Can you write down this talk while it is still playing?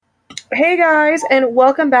Hey guys, and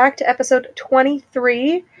welcome back to episode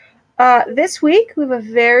 23. This week we have a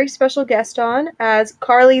very special guest on, as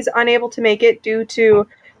Carly's unable to make it due to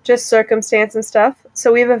just circumstance and stuff.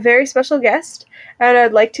 So we have a very special guest, and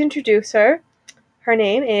I'd like to introduce her. Her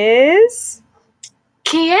name is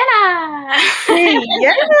Keanna!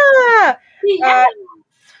 Keanna! Yeah.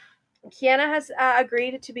 Keanna has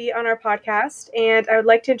agreed to be on our podcast, and I would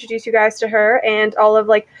like to introduce you guys to her and all of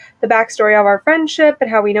the backstory of our friendship and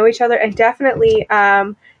how we know each other. And definitely,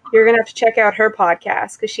 you're gonna have to check out her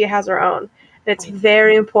podcast because she has her own, and it's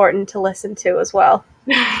very important to listen to as well.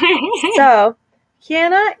 So,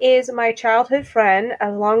 Keanna is my childhood friend,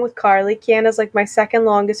 along with Carly. Keanna's like my second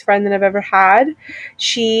longest friend that I've ever had.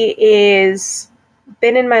 She is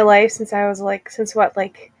been in my life since I was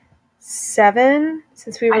seven?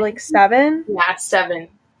 Since we were seven? Yeah, 7.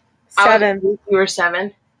 Seven. You were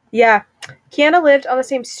 7? Yeah. Keanna lived on the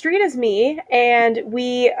same street as me, and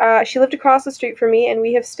she lived across the street from me, and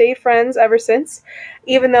we have stayed friends ever since.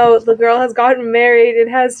 Even though the girl has gotten married and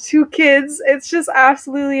has 2 kids, it's just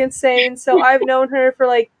absolutely insane. So I've known her for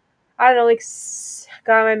I don't know,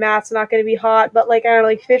 God, my math's not going to be hot, but I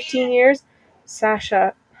don't know, 15 years.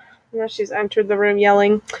 Sasha. Now she's entered the room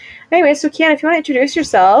yelling. Anyway, so Keanna, if you want to introduce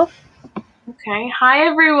yourself. Okay. Hi,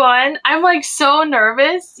 everyone. I'm so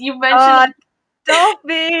nervous. You mentioned. Don't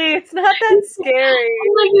be. It's not that scary.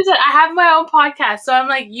 Like you said, I have my own podcast, so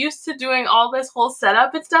I'm used to doing all this whole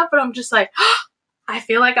setup and stuff, but I'm just I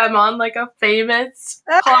feel like I'm on a famous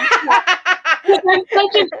podcast. I'm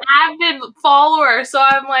such an avid follower, so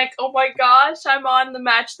I'm oh my gosh, I'm on the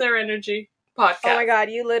Match Their Energy podcast. Oh my god,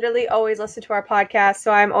 you literally always listen to our podcast,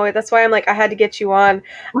 so that's why I'm I had to get you on.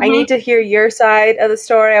 Mm-hmm. I need to hear your side of the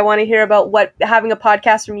story. I want to hear about what having a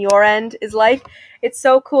podcast from your end is like. It's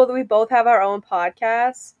so cool that we both have our own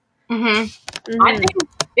podcasts. Mm-hmm. I think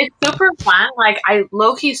it's super fun. I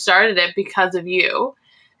low-key started it because of you.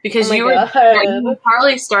 Because you and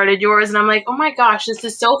Carly started yours, and I'm oh my gosh, this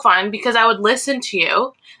is so fun, because I would listen to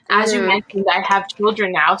you. As you mentioned, I have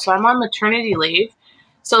children now, so I'm on maternity leave.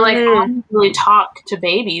 So, I don't really talk to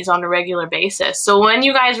babies on a regular basis. So when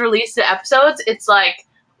you guys release the episodes, it's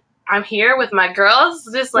I'm here with my girls,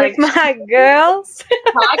 just with my girls.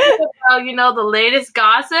 talking about, the latest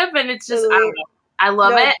gossip, and it's just, I don't know. I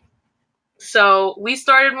love it. So we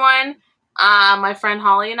started one, my friend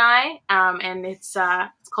Holly and I, and it's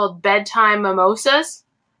called Bedtime Mimosas,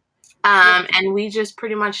 and we just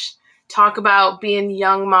pretty much talk about being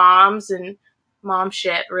young moms and mom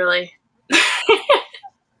shit, really.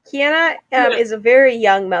 Keanna is a very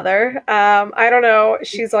young mother. I don't know.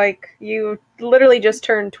 She's you literally just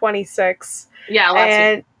turned 26. Yeah,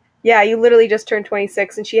 and yeah, you literally just turned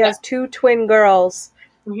 26, and she has 2 twin girls,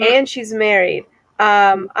 and she's married.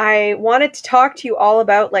 I wanted to talk to you all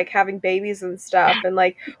about having babies and stuff, and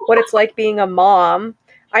what it's like being a mom.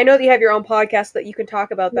 I know that you have your own podcast that you can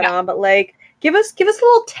talk about that on, but give us a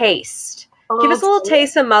little taste. Give us a little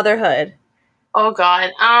taste of motherhood. Oh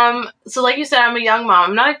God. So like you said, I'm a young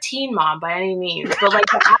mom. I'm not a teen mom by any means, but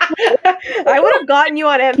I would have gotten you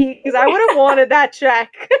on MP because I would have wanted that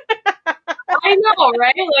check. I know,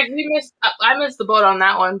 right? I missed the boat on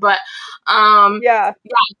that one, but yeah.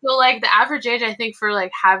 So the average age, I think, for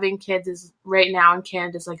having kids is right now in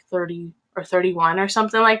Canada is 30 or 31 or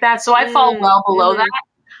something like that. So I fall well below that.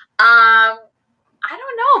 I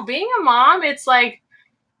don't know. Being a mom, it's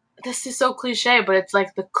this is so cliche, but it's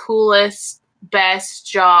the coolest, best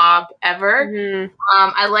job ever.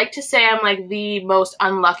 I like to say I'm the most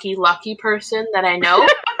lucky person that I know.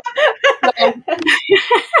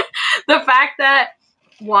 The fact that,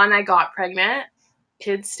 one, I got pregnant.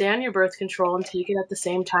 Kids, stay on your birth control and take it at the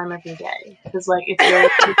same time every day. Because it's very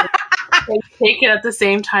take it at the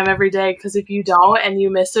same time every day. Because if you don't and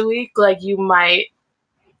you miss a week, you might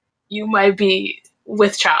be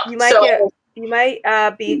with child. You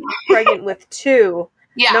might be pregnant with 2.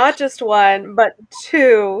 Yeah. Not just 1, but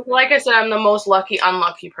 2. Like I said, I'm the most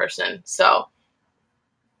unlucky person. So,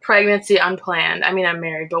 pregnancy unplanned. I mean, I'm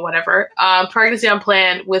married, but whatever. Pregnancy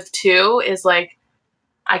unplanned with 2 is I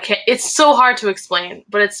can't. It's so hard to explain,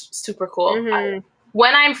 but it's super cool.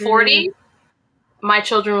 When I'm 40, my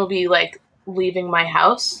children will be leaving my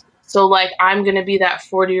house. So I'm gonna be that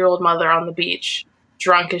 40-year-old mother on the beach,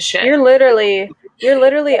 drunk as shit. You're literally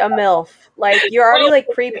a MILF. You're already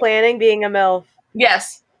pre-planning being a MILF.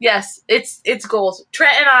 Yes. It's goals.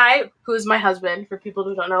 Trent and I, who's my husband, for people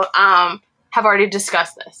who don't know, have already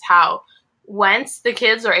discussed this. How once the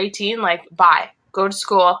kids are 18, bye, go to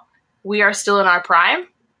school. We are still in our prime.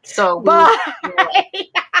 So bye.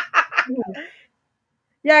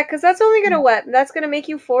 Yeah, because that's only gonna that's gonna make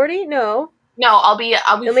you 40. No, I'll be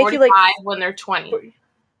 45 when they're 20.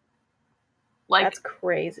 Like, that's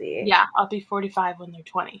crazy. Yeah, I'll be 45 when they're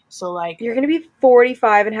 20. So, like... You're going to be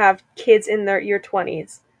 45 and have kids in your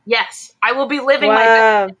 20s. Yes. I will be living my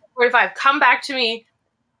best life at 45. Come back to me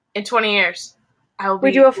in 20 years. I will be...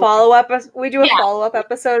 We do a follow-up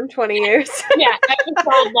episode in 20 years. Yeah,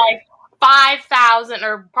 episode, like, 5,000,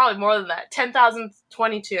 or probably more than that.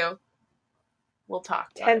 10,022. We'll talk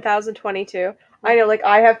about 10,022. I know, like,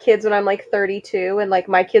 I have kids when I'm, like, 32, and, like,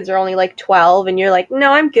 my kids are only, like, 12, and you're like,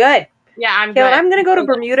 no, I'm good. Yeah, I'm good. good. I'm going to go to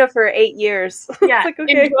Bermuda for 8 years. Yeah, like,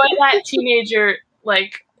 okay. Enjoy that teenager,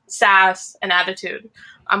 like, sass and attitude.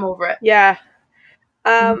 I'm over it. Yeah.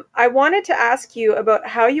 I wanted to ask you about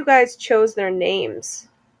how you guys chose their names.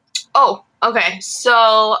 Oh, okay.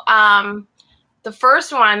 So, the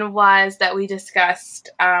first one was that we discussed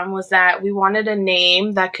was that we wanted a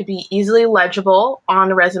name that could be easily legible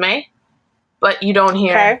on a resume, but you don't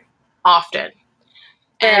hear often.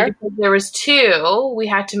 Fair. And because there was two, we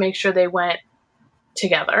had to make sure they went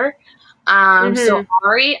together. So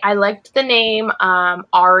Ari, I liked the name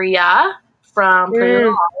Aria from Pretty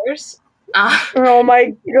Little Liars. Oh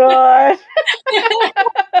my god.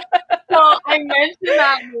 So I mentioned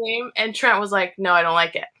that name, and Trent was like, no, I don't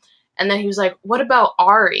like it. And then he was like, what about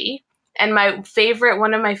Ari? And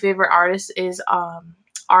one of my favorite artists is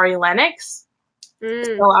Ari Lennox.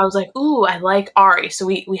 So I was like, ooh, I like Ari. So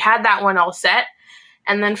we had that one all set.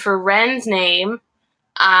 And then for Ren's name,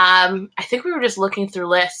 I think we were just looking through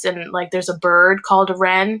lists, and like there's a bird called a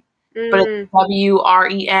wren, but it's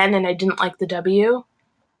W-R-E-N, and I didn't like the W.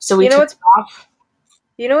 So we took it off.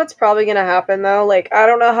 You know what's probably going to happen, though? Like, I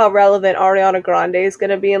don't know how relevant Ariana Grande is going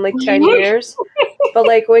to be in, like, 10 years. But,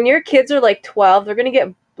 like, when your kids are, like, 12, they're going to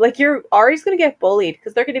get, like, Ari's going to get bullied.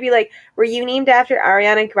 Because they're going to be like, were you named after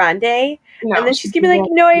Ariana Grande? No, and then she's going to be like,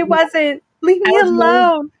 no, I wasn't. Leave me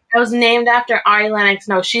alone. I was named after Ari Lennox.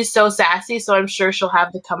 No, she's so sassy, so I'm sure she'll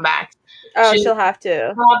have to come back. Oh, she'll have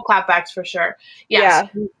to. She'll have clapbacks for sure. Yeah.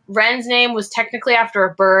 So Ren's name was technically after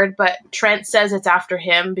a bird, but Trent says it's after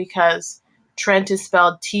him because Trent is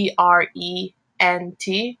spelled Trent.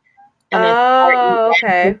 Oh,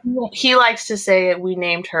 okay. He likes to say we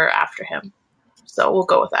named her after him. So we'll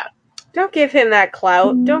go with that. Don't give him that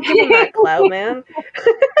clout. Don't give him that clout, man.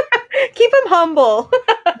 Keep him humble.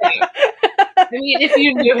 Yeah. I mean, if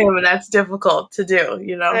you knew him, that's difficult to do,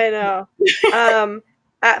 you know? I know.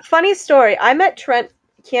 Funny story. I met Trent,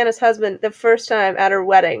 Keanna's husband, the first time at her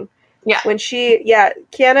wedding. Yeah. When Keanna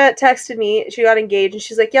texted me, she got engaged, and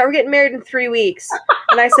she's like, yeah, we're getting married in 3 weeks.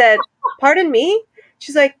 And I said, pardon me?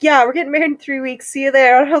 She's like, yeah, we're getting married in 3 weeks. See you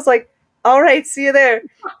there. And I was like, all right, see you there.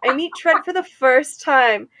 I meet Trent for the first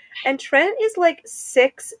time. And Trent is like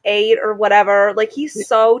 6'8" or whatever. Like, he's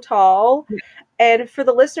so tall. And for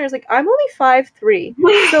the listeners, like, I'm only 5'3".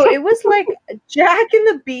 So it was like Jack and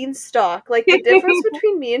the Beanstalk. Like, the difference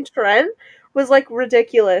between me and Trent was like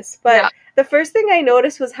ridiculous. But the first thing I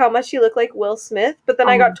noticed was how much he looked like Will Smith. But then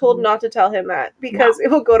I got told not to tell him that because it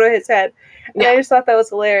will go to his head. And I just thought that was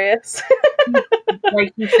hilarious.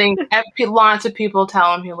 Like, you think lots of people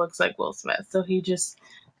tell him he looks like Will Smith. So he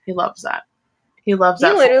loves that. He loves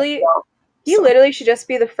that. He literally should just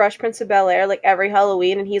be the Fresh Prince of Bel-Air, like, every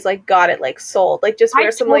Halloween, and he's, like, got it, like, sold. Like, just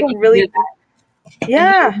wear some, like, really...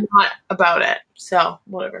 Yeah. He's not about it, so,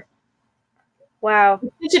 whatever. Wow.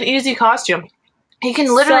 It's such an easy costume. He can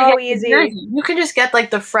literally get easy. Jersey. You can just get, like,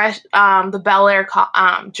 the fresh, the Bel-Air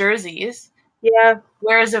jerseys. Yeah.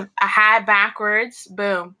 Wears a hat backwards,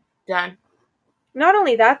 boom, done. Not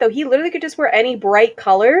only that, though, he literally could just wear any bright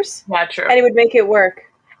colors. Yeah, true. And it would make it work.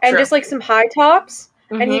 And just, like, some high tops,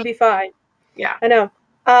 and he'd be fine. Yeah. I know.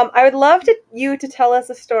 I would love you to tell us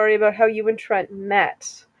a story about how you and Trent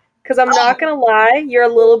met. Because I'm not going to lie, you're a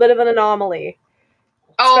little bit of an anomaly.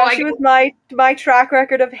 Especially with my track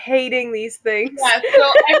record of hating these things. Yeah,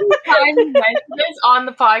 so every time you mention this on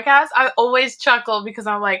the podcast, I always chuckle because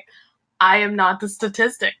I'm like, I am not the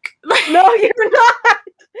statistic. No, you're not.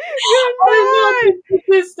 You're not the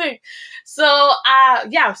statistic. So,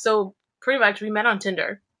 so pretty much we met on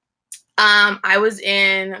Tinder. I was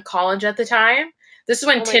in college at the time. This is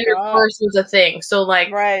when Tinder first was a thing. So,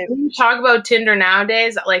 like, when you talk about Tinder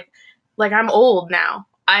nowadays, like I'm old now.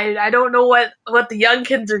 I don't know what the young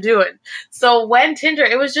kids are doing. So when Tinder,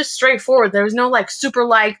 it was just straightforward. There was no, like, super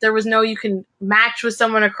like. There was no you can match with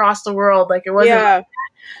someone across the world. Like, it wasn't. Yeah.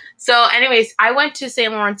 So, anyways, I went to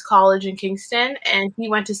St. Lawrence College in Kingston, and he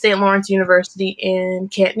went to St. Lawrence University in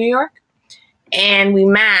Canton, New York. And we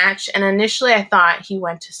matched, and initially I thought he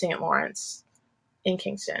went to St. Lawrence in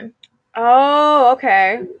Kingston. Oh,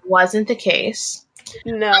 okay. It wasn't the case.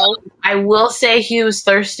 No. I will say he was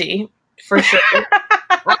thirsty, for sure.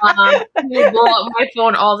 He would blow up my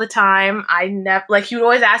phone all the time. I never, like, he would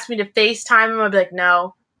always ask me to FaceTime him. I'd be like,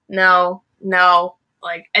 no, no, no.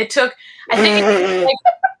 Like, I think it took like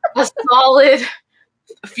a solid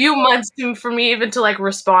few months for me even to like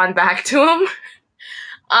respond back to him.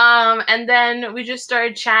 And then we just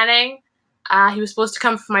started chatting. He was supposed to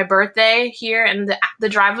come for my birthday here, and the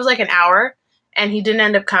drive was like an hour, and he didn't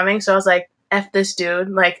end up coming. So I was like, F this dude.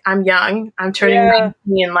 Like, I'm young. I'm turning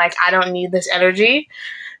 19. Like, I don't need this energy.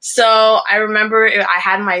 So I remember I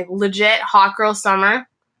had my legit hot girl summer.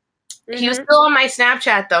 Mm-hmm. He was still on my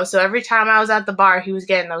Snapchat, though. So every time I was at the bar, he was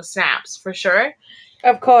getting those snaps, for sure.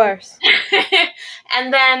 Of course.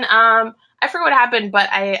 And then I forget what happened,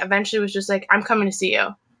 but I eventually was just like, I'm coming to see you.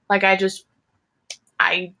 Like,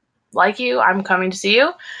 I like you. I'm coming to see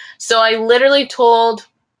you. So I literally told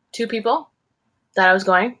 2 people that I was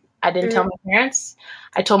going. I didn't tell my parents.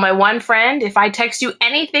 I told my one friend, if I text you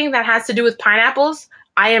anything that has to do with pineapples,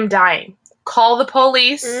 I am dying. Call the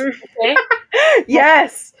police. Okay?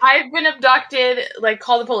 Yes. I've been abducted. Like,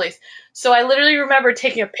 call the police. So I literally remember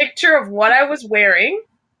taking a picture of what I was wearing.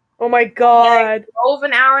 Oh my God. I drove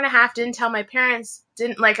an hour and a half, didn't tell my parents,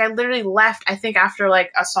 I literally left, I think after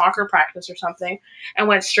like a soccer practice or something, and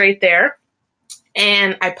went straight there.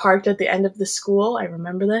 And I parked at the end of the school, I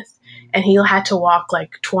remember this, and he had to walk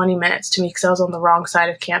like 20 minutes to me because I was on the wrong side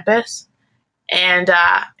of campus. And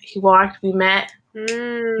he walked, we met.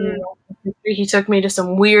 He took me to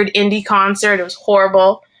some weird indie concert. It was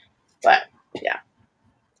horrible. But yeah.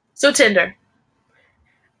 So Tinder.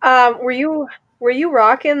 Were you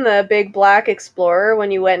rocking the big black Explorer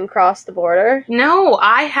when you went and crossed the border? No,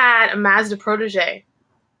 I had a Mazda Protege.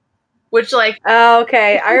 Which, like... Oh,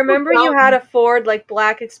 okay. I remember you had a Ford, like,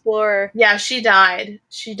 black Explorer. Yeah, she died.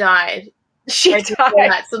 She died. So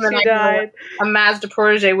then I died. A Mazda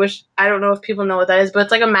Protege, which I don't know if people know what that is, but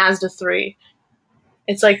it's like a Mazda 3.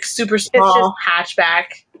 It's like super small,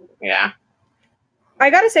 hatchback. Yeah. I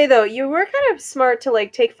gotta say, though, you were kind of smart to,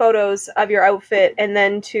 like, take photos of your outfit and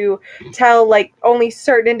then to tell, like, only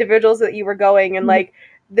certain individuals that you were going and, like,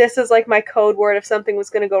 this is, like, my code word if something was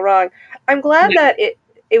going to go wrong. I'm glad that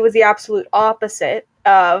it was the absolute opposite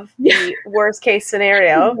of the worst case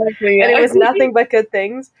scenario. Exactly, yeah. And it was nothing but good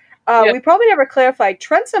things. We probably never clarified.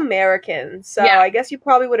 Trent's American, so I guess you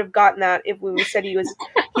probably would have gotten that if we said he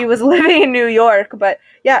was living in New York. But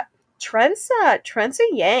yeah, Trent's a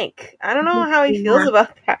Yank. I don't know how he feels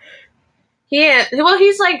about that. Well,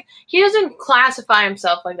 he's like, he doesn't classify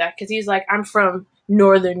himself like that because he's like, I'm from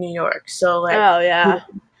northern New York, so like, oh yeah,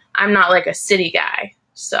 I'm not like a city guy.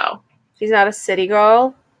 So he's not a city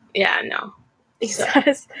girl. Yeah, no. He's not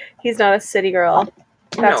a city girl.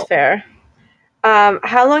 That's fair.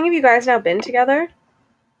 How long have you guys now been together?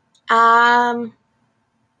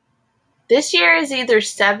 This year is either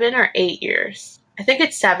 7 or 8 years. I think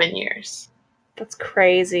it's 7 years. That's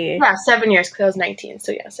crazy. Yeah, 7 years because I was 19.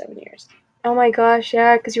 So yeah, 7 years. Oh my gosh,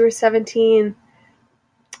 yeah, because you were 17.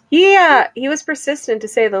 He was persistent to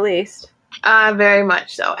say the least. Very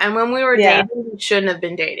much so. And when we were dating, we shouldn't have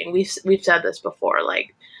been dating. We've said this before.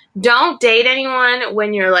 Like, don't date anyone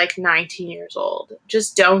when you're like 19 years old.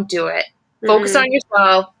 Just don't do it. Focus on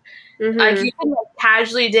yourself. Like, you can like,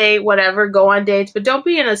 casually date, whatever, go on dates, but don't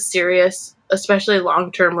be in a serious, especially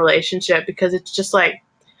long-term relationship because it's just like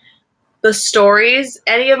the stories.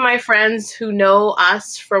 Any of my friends who know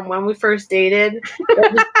us from when we first dated,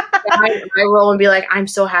 I roll and be like, I'm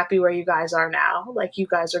so happy where you guys are now. Like, you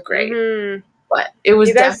guys are great. But it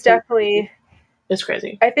was definitely it's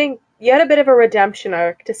crazy. I think you had a bit of a redemption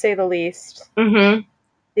arc, to say the least. Mm-hmm.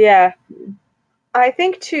 Yeah. I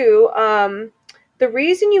think, too, the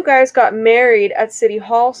reason you guys got married at City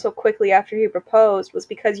Hall so quickly after he proposed was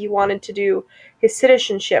because you wanted to do his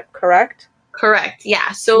citizenship, correct? Correct,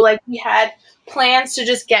 yeah. So, like, we had plans to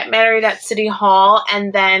just get married at City Hall,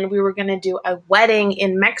 and then we were going to do a wedding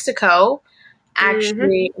in Mexico,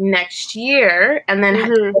 actually, next year, and then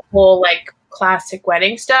the whole, like, classic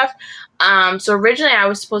wedding stuff. So originally I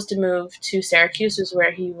was supposed to move to Syracuse, was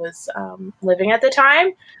where he was living at the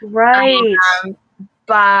time. Right.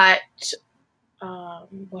 But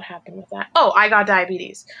what happened with that? Oh, I got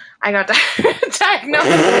diabetes. I got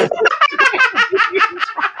diagnosed.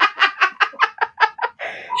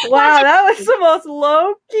 Wow, that was the most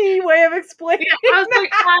low-key way of explaining it. I was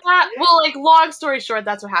like, well, like, long story short,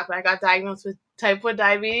 that's what happened. I got diagnosed with type 1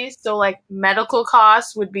 diabetes, so, like, medical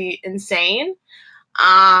costs would be insane.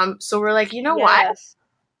 So we're like, you know what?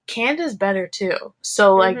 Canada's better, too.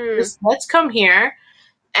 So, like, just let's come here.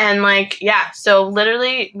 And, like, yeah, so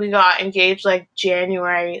literally we got engaged, like,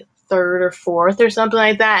 January 3rd or 4th or something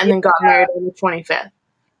like that, and then got married on the 25th.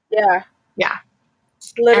 Yeah. Yeah.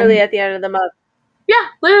 Literally at the end of the month. Yeah,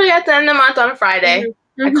 literally at the end of the month on a Friday.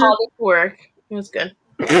 Mm-hmm. I called it to work. It was good.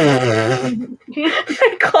 I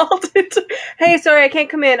called it. Hey, sorry, I can't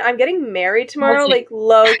come in. I'm getting married tomorrow, like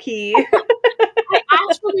low key. I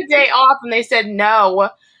asked for the day off and they said no.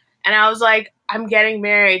 And I was like, I'm getting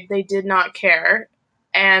married. They did not care.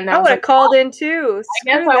 And I was would have like, called in too. I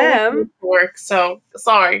guess Screw I won't them. work. So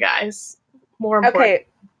sorry, guys. More important. Okay.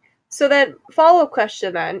 So then, follow-up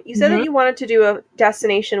question then. You said that you wanted to do a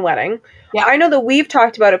destination wedding. Yeah. I know that we've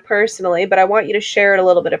talked about it personally, but I want you to share it a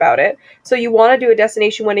little bit about it. So you want to do a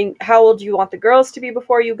destination wedding. How old do you want the girls to be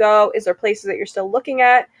before you go? Is there places that you're still looking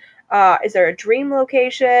at? Is there a dream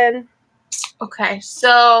location? Okay,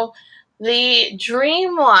 so the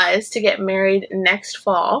dream was to get married next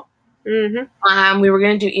fall. Mm-hmm. We were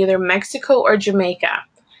going to do either Mexico or Jamaica.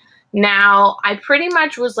 Now, I pretty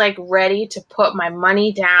much was like ready to put my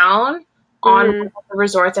money down on one of the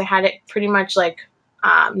resorts. I had it pretty much like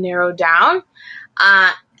narrowed down.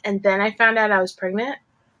 And then I found out I was pregnant.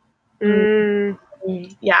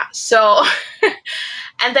 Yeah. So,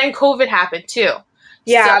 and then COVID happened too.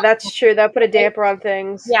 Yeah, So, that's true. That put a damper on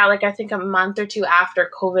things. yeah, like I think a month or two after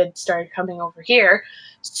COVID started coming over here.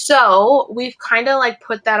 So we've kind of like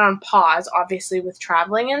put that on pause, obviously, with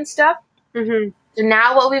traveling and stuff. Mm-hmm. So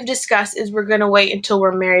now what we've discussed is we're going to wait until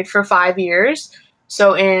we're married for 5 years.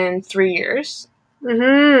 So in 3 years.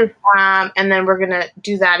 Mm-hmm. And then we're going to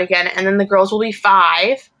do that again. And then the girls will be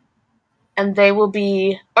 5. And they will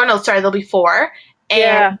be, oh no, sorry, they'll be 4.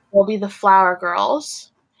 And they'll be the flower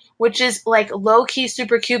girls, which is like low key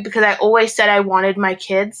super cute because I always said I wanted my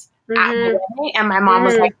kids at the wedding. And my mom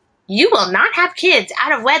was like, you will not have kids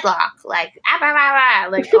out of wedlock. Like,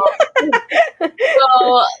 so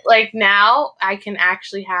like now I can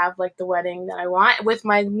actually have like the wedding that I want with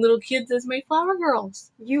my little kids as my flower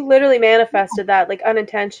girls. You literally manifested that like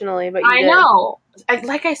unintentionally, but you did. I know.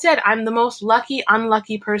 Like I said, I'm the most lucky,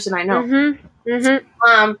 unlucky person I know.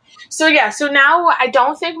 So yeah, so now I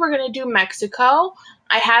don't think we're gonna do Mexico.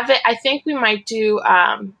 I think we might do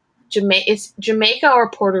Jamaica. It's Jamaica or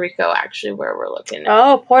Puerto Rico actually where we're looking at.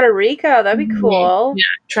 Oh, Puerto Rico, that'd be cool. Yeah,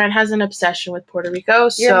 Trent has an obsession with Puerto Rico.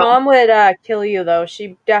 Your mom would kill you though.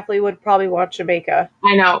 She definitely would probably want Jamaica.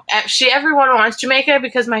 I know. Everyone wants Jamaica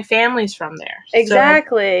because my family's from there.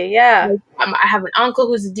 Exactly. So, yeah. I have an uncle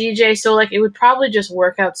who's a DJ, so like it would probably just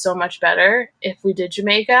work out so much better if we did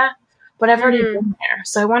Jamaica. But I've already been there,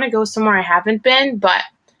 so I want to go somewhere I haven't been, but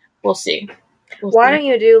we'll see. Why don't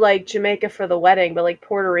you do like Jamaica for the wedding, but like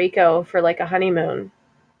Puerto Rico for like a honeymoon?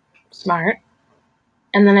 Smart.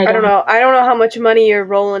 And then I don't know. I don't know how much money you're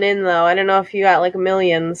rolling in though. I don't know if you got like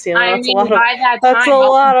millions. You know, I that's mean, a lot of by that that's time, a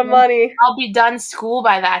lot of money. I'll be done school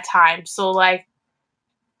by that time, so like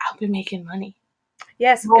I'll be making money.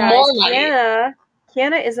 Yes, well, guys.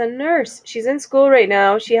 Keanna is a nurse. She's in school right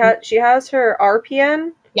now. She has her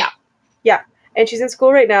RPN. Yeah, and she's in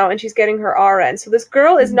school right now, and she's getting her RN. So this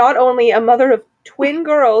girl is not only a mother of twin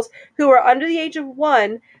girls who are under the age of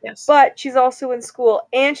 1, but she's also in school,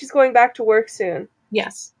 and she's going back to work soon.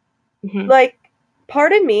 Yes. Like,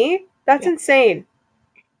 pardon me, that's insane.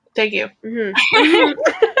 Thank you.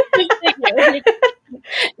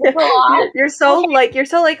 You're so like,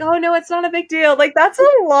 oh no, it's not a big deal. Like that's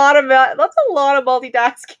a lot of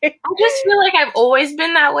multitasking. I just feel like I've always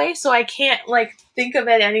been that way, so I can't like think of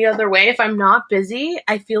it any other way. If I'm not busy,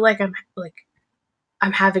 I feel like I'm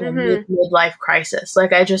having a midlife crisis.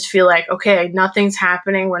 Like I just feel like, okay, nothing's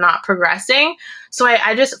happening, we're not progressing. So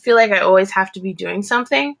I just feel like I always have to be doing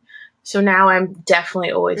something. So now I'm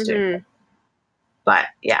definitely always doing it. But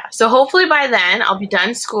yeah, so hopefully by then I'll be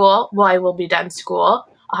done school. Well, I will be done school.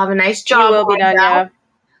 I'll have a nice job. You will be done, yeah.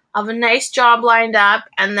 I'll have a nice job lined up,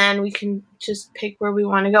 and then we can just pick where we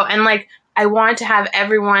want to go. And like, I want to have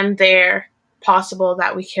everyone there possible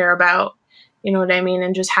that we care about. You know what I mean?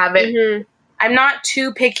 And just have it. I'm not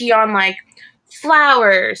too picky on like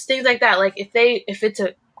flowers, things like that. Like if it's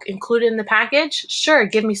included in the package, sure,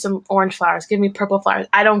 give me some orange flowers, give me purple flowers.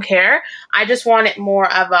 I don't care. I just want it more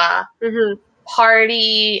of a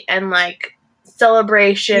party and like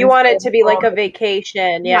celebration. You want it to be like a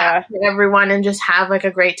vacation, yeah. For everyone, and just have like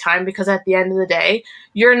a great time, because at the end of the day,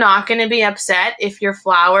 you're not going to be upset if your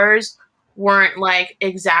flowers weren't like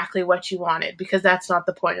exactly what you wanted, because that's not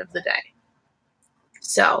the point of the day.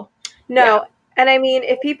 So, no. And I mean,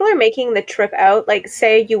 if people are making the trip out, like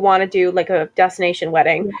say you want to do like a destination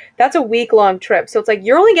wedding, that's a week-long trip. So it's like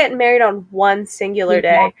you're only getting married on one singular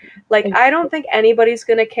day. Like I don't think anybody's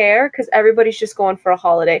going to care because everybody's just going for a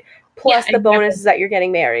holiday. Plus the bonus is that you're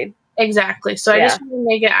getting married. Exactly. So I just want to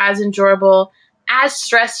make it as enjoyable, as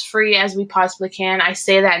stress-free as we possibly can. I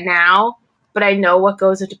say that now, but I know what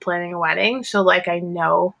goes into planning a wedding. So like I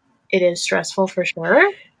know it is stressful for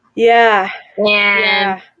sure. Yeah.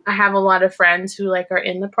 And I have a lot of friends who like are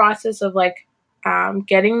in the process of like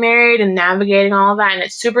getting married and navigating all of that, and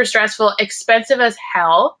it's super stressful, expensive as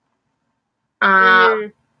hell.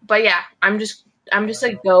 But yeah, I'm just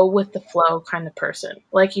a go with the flow kind of person.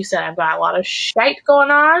 Like you said, I've got a lot of shite going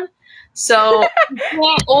on, so you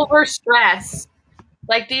can't over stress.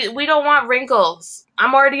 Like we don't want wrinkles.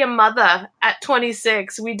 I'm already a mother at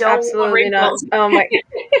 26. We don't want wrinkles. Not. Oh my.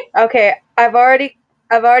 Okay, I've already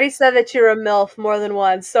said that you're a MILF more than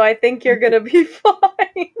once, so I think you're gonna be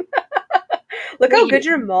fine. Look how good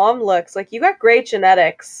your mom looks. Like, you got great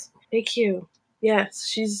genetics. Thank you. Yes,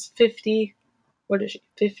 she's 50. What is she?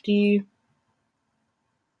 50.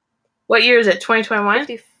 What year is it? 2021?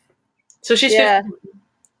 So she's 50.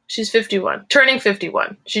 She's 51. Turning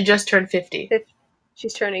 51. She just turned 50.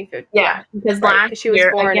 She's turning 50. Yeah, because last she was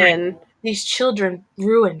year, born in... These children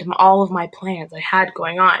ruined all of my plans I had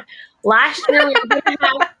going on. Last year, we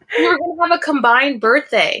were going to have a combined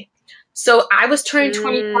birthday. So I was turning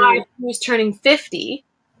 25, he was turning 50.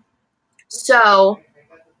 So,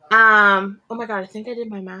 oh my God, I think I did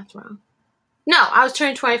my math wrong. No, I was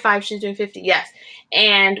turning 25, she's doing 50, yes.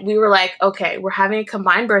 And we were like, okay, we're having a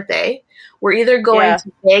combined birthday. We're either going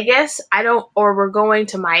to Vegas, or we're going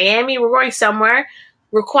to Miami, we're going somewhere.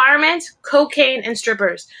 Requirements, cocaine and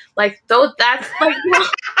strippers. Like, that's like,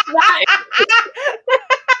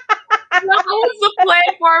 that was the plan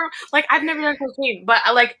for, like, I've never done cocaine, but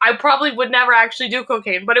like, I probably would never actually do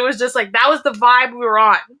cocaine, but it was just like, that was the vibe we were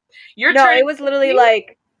on. It was literally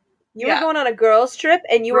like, you were going on a girls' trip,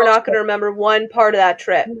 and you were not going to remember one part of that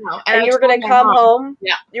trip. No. And you were going to come home.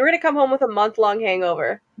 Yeah. You were going to come home with a month-long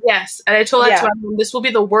hangover. Yes. And I told that to my mom, this will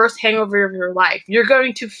be the worst hangover of your life. You're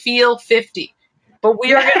going to feel 50. But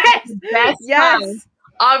we are going to have the best time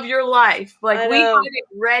of your life. Like, we had it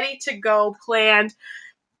ready to go, planned.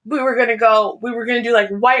 We were going to do like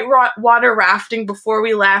white water rafting before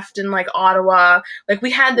we left in like Ottawa. Like,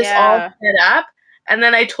 we had this all set up. And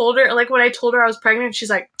then I told her, like, when I told her I was pregnant, she's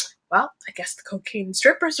like, well, I guess the cocaine and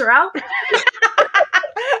strippers are out.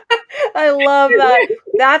 I love that.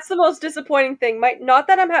 That's the most disappointing thing. Not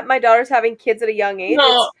that my daughter's having kids at a young age.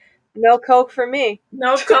 No. It's no coke for me.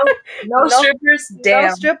 No coke, no strippers. Damn.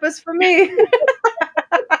 No strippers for me.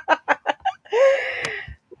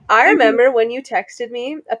 I remember when you texted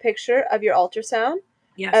me a picture of your ultrasound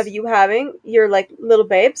of you having your like little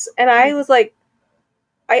babes, and I was like,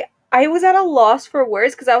 I was at a loss for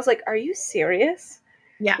words because I was like, are you serious?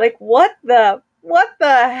 Yeah. Like, what the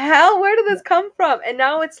hell? Where did this come from? And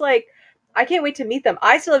now it's like, I can't wait to meet them.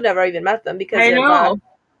 I still have never even met them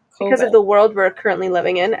because of the world we're currently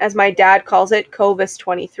living in, as my dad calls it, COVID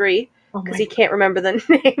 23, because he can't remember the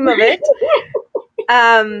name of it.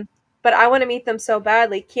 But I want to meet them so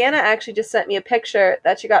badly. Keanna actually just sent me a picture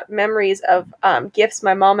that she got memories of gifts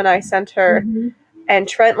my mom and I sent her and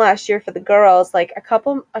Trent last year for the girls, like a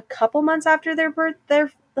couple months after their birth,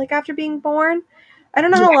 like after being born. I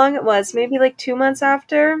don't know how long it was. Maybe like 2 months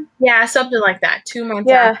after. Yeah, something like that. 2 months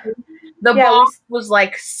after. The box was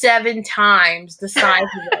like 7 times the size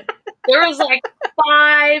of it. There was like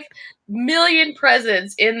 5 million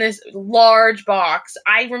presents in this large box.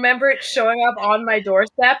 I remember it showing up on my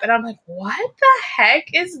doorstep, and I'm like, what the heck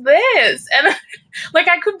is this? And like,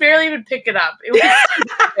 I could barely even pick it up. It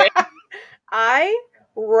was I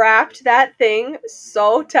wrapped that thing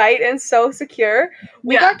so tight and so secure.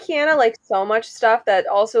 We got Keanna like so much stuff that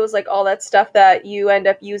also is like all that stuff that you end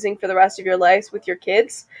up using for the rest of your lives with your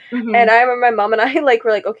kids. And I remember my mom and I like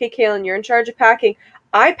were like, okay, Kaelyn, you're in charge of packing.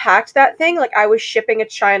 I packed that thing like I was shipping a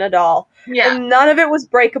China doll. Yeah. And none of it was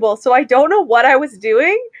breakable. So I don't know what I was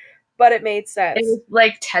doing, but it made sense. It was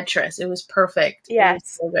like Tetris. It was perfect. Yes. It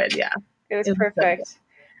was so good, yeah. It was perfect.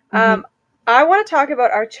 So I want to talk about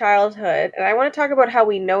our childhood, and I want to talk about how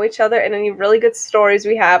we know each other and any really good stories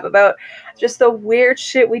we have about just the weird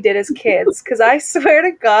shit we did as kids. Because I swear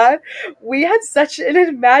to God, we had such an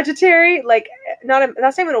imaginative, like,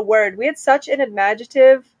 that's not even a word. We had such an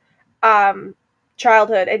imaginative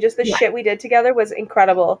childhood, and just the shit we did together was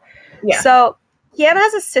incredible. Yeah. So, Keanna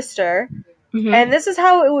has a sister, and this is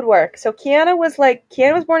how it would work. So, Keanna was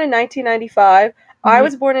born in 1995. I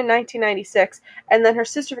was born in 1996, and then her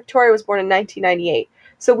sister Victoria was born in 1998.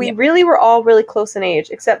 So we really were all really close in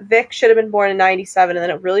age, except Vic should have been born in 97, and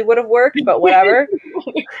then it really would have worked, but whatever.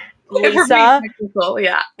 Lisa,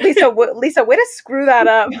 way to screw that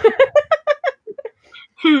up.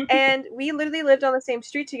 And we literally lived on the same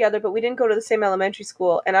street together, but we didn't go to the same elementary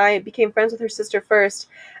school, and I became friends with her sister first,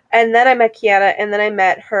 and then I met Keanna, and then I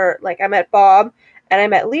met her, I met Bob, and I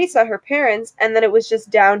met Lisa, her parents, and then it was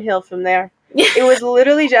just downhill from there. It was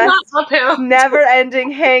literally just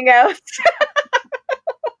never-ending hangouts.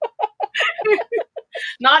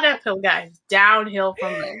 Not uphill, guys. Downhill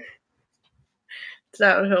from there.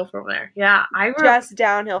 Downhill from there. Yeah, just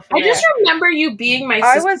downhill from there. I just remember you being my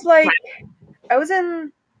sister's I was like, friend. I was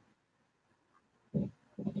in.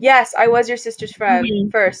 Yes, I was your sister's friend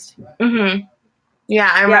first. Mm-hmm. Yeah,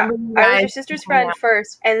 I remember. Yeah, I was your sister's friend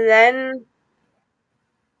first, and then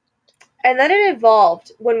it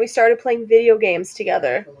evolved when we started playing video games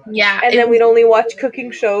together. Yeah, and then we'd only watch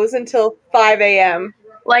cooking shows until 5 a.m.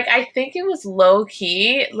 Like, I think it was low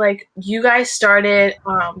key. Like, you guys started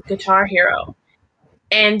Guitar Hero,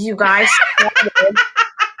 and you guys started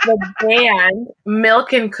the band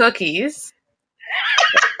Milk and Cookies.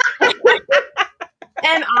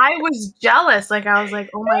 And I was jealous. Like, I was like,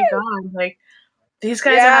 oh my God, like, these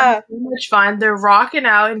guys are having so much fun. They're rocking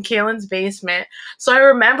out in Kaelyn's basement. So I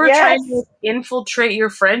remember trying to infiltrate your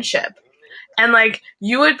friendship. And, like,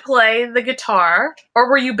 you would play the guitar, or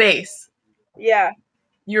were you bass? Yeah.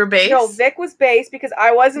 You were bass? No, Vic was bass because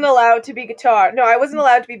I wasn't allowed to be guitar. No, I wasn't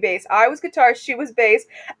allowed to be bass. I was guitar, she was bass.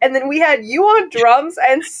 And then we had you on drums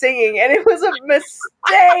and singing, and it was a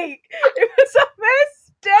mistake. It was a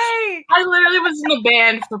mistake. I literally was in the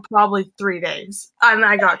band for probably 3 days, and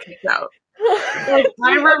I got kicked out. Like,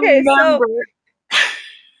 I remember.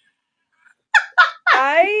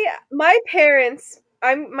 My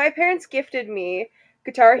parents gifted me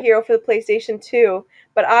Guitar Hero for the PlayStation 2,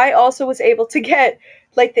 but I also was able to get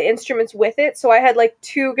like the instruments with it. So I had like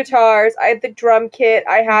 2 guitars, I had the drum kit,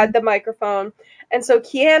 I had the microphone. And so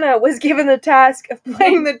Keanna was given the task of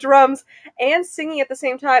playing the drums and singing at the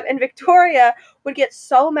same time. And Victoria would get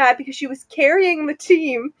so mad because she was carrying the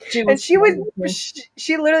team. She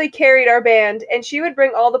literally carried our band, and she would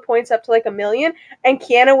bring all the points up to like 1,000,000, and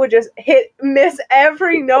Keanna would just miss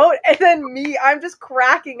every note, and then I'm just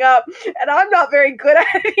cracking up, and I'm not very good at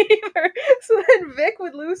it either. So then Vic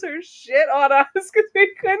would lose her shit on us because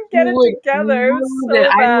we couldn't get it together. It was so bad.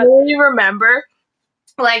 I really remember,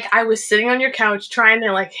 like, I was sitting on your couch trying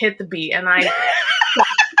to like hit the beat, and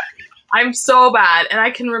I'm so bad, and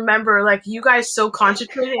I can remember like you guys so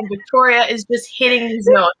concentrated, and Victoria is just hitting these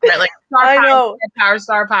notes, right? Like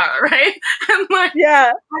star power, right? And like,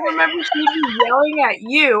 I remember she'd be yelling at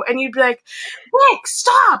you, and you'd be like, "Nick,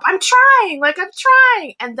 stop! I'm trying! Like, I'm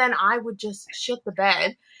trying!" And then I would just shit the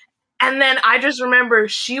bed, and then I just remember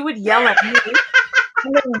she would yell at me,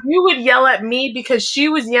 and then you would yell at me because she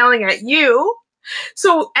was yelling at you.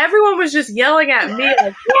 So everyone was just yelling at me, like,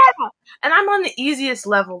 yeah! And I'm on the easiest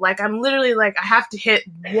level. Like, I'm literally, like, I have to hit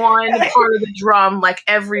one part of the drum, like,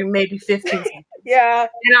 every maybe 15 seconds. Yeah.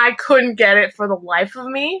 And I couldn't get it for the life of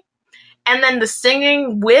me. And then the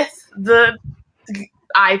singing with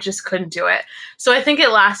I just couldn't do it. So I think it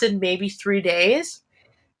lasted maybe 3 days.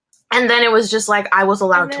 And then it was just, like, I was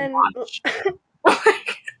allowed to watch.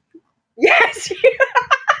 Yes!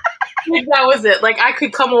 Like, that was it. Like, I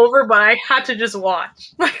could come over, but I had to just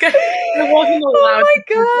watch. Like, I wasn't allowed. Oh my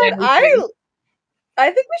God! I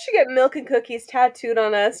think we should get Milk and Cookies tattooed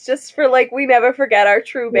on us, just for like we never forget our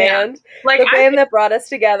true band, like the band that brought us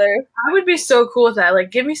together. I would be so cool with that. Like,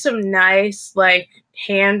 give me some nice, like,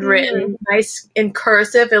 handwritten, nice in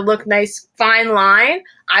cursive. It looked nice, fine line.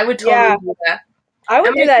 I would totally do that. I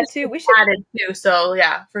would do that too. We should add it too. So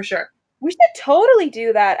yeah, for sure. We should totally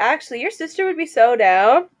do that. Actually, your sister would be so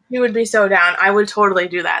down. She would be so down. I would totally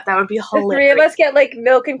do that. That would be hilarious. The 3 of us get like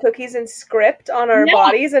Milk and Cookies and script on our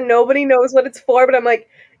bodies, and nobody knows what it's for. But I'm like,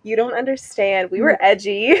 you don't understand. We were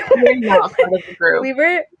edgy. We're not part of the group. We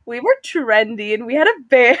were trendy, and we had a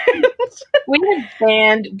band. We had a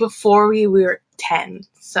band before we were 10.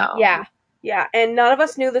 So yeah, and none of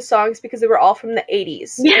us knew the songs because they were all from the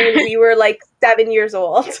 80s, and we were like 7 years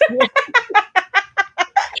old.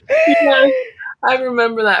 Yeah, I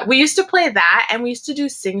remember that. We used to play that, and we used to do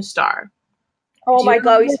SingStar. Oh my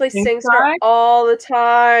God, we used to play SingStar all the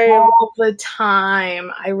time. All the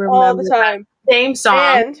time. I remember all the time. That. Same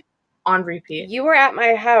song on repeat. You were at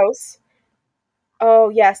my house. Oh,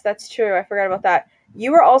 yes, that's true. I forgot about that.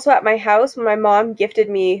 You were also at my house when my mom gifted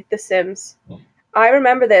me The Sims. I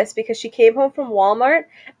remember this because she came home from Walmart,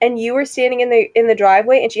 and you were standing in the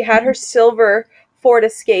driveway, and she had her silver Ford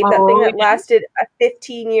Escape, that thing that lasted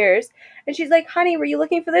 15 years. And she's like, honey, were you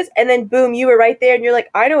looking for this? And then boom, you were right there, and you're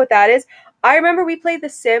like, I know what that is. I remember we played The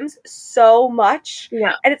Sims so much.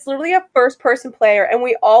 Yeah. And it's literally a first-person player, and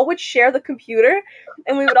we all would share the computer,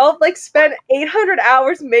 and we would all like spend 800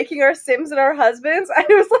 hours making our Sims and our husbands. And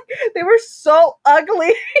it was like they were so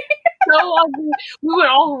ugly. So ugly. We would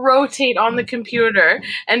all rotate on the computer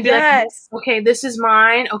and be like, okay, this is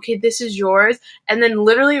mine. Okay, this is yours. And then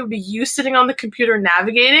literally it would be you sitting on the computer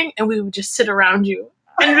navigating, and we would just sit around you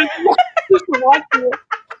and just watch you.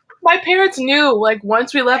 My parents knew, like,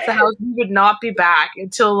 once we left the house, we would not be back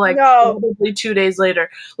until, like, probably 2 days later.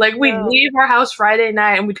 Like, we'd leave our house Friday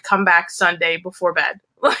night, and we'd come back Sunday before bed.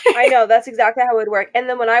 I know, that's exactly how it would work. And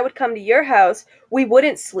then when I would come to your house, we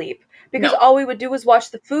wouldn't sleep. Because all we would do was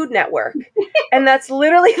watch the Food Network. And that's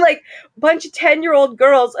literally, like, a bunch of 10-year-old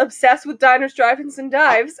girls obsessed with diners, drive-ins, and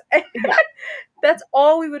dives. And that's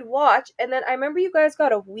all we would watch. And then I remember you guys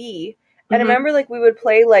got a Wii. And I remember, like, we would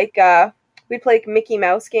play, like, we'd play like, Mickey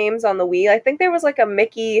Mouse games on the Wii. I think there was, like, a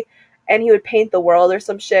Mickey, and he would paint the world or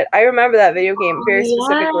some shit. I remember that video game very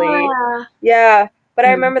specifically. Yeah. But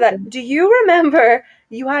I remember that. Do you remember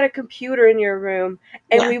you had a computer in your room,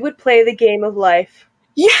 and we would play the game of life?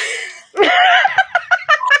 Yeah.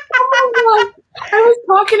 Oh my god. I was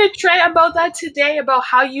talking to Trey about that today, about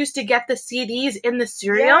how you used to get the CDs in the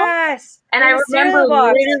cereal. Yes. And I remember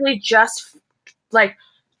literally just like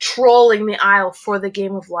trolling the aisle for the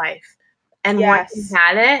game of life. And once you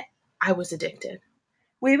had it, I was addicted.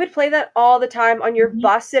 We would play that all the time on your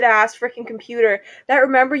busted ass freaking computer. That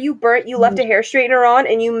remember you left a hair straightener on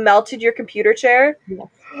and you melted your computer chair? Yes.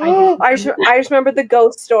 I just remember the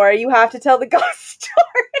ghost story. You have to tell the ghost story.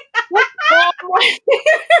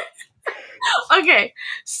 Okay,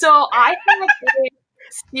 so I had a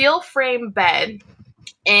steel frame bed,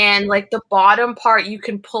 and like the bottom part you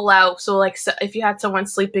can pull out, so like if you had someone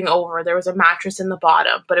sleeping over, there was a mattress in the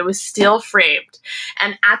bottom, but it was steel framed,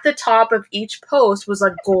 and at the top of each post was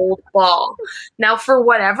a gold ball. Now, for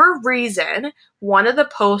whatever reason, one of the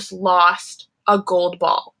posts lost a gold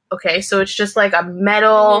ball. Okay, so it's just like a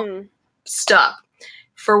metal stuff.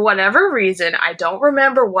 For whatever reason, I don't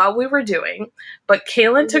remember what we were doing, but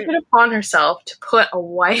Kaelyn took it upon herself to put a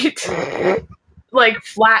white like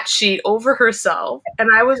flat sheet over herself. And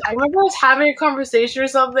I remember I was having a conversation or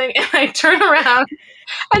something, and I turn around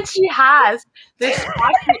and she has this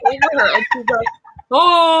flat sheet over her, and she's like,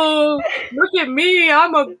 "Oh, look at me,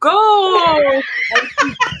 I'm a ghost." And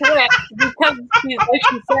she tripped because she's, like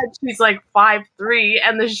she said, she's like 5'3",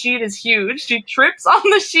 and the sheet is huge. She trips on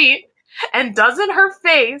the sheet, and doesn't her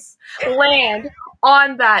face land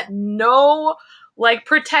on that no like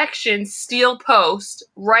protection steel post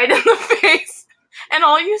right in the face? And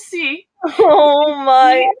all you see, oh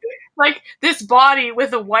my, like this body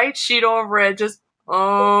with a white sheet over it, just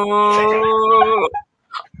oh.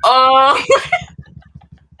 Oh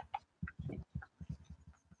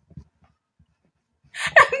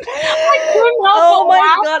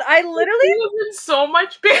my god, I literally was in so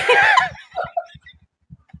much pain.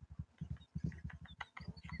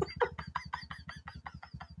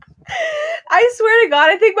 I swear to God,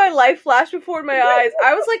 I think my life flashed before my eyes.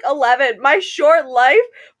 I was like 11. My short life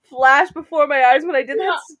flashed before my eyes when I did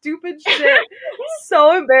that stupid shit.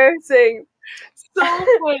 So embarrassing. So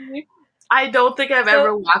funny. I don't think I've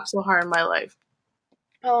ever laughed so hard in my life.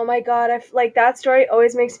 Oh my god, like that story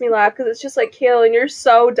always makes me laugh because it's just like, Kaelyn, you're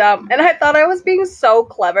so dumb. And I thought I was being so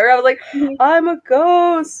clever. I was like, I'm a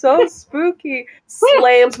ghost, so spooky.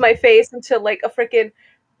 Slams my face into like a freaking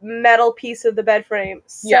metal piece of the bed frame.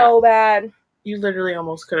 So bad. You literally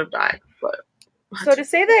almost could have died. But so to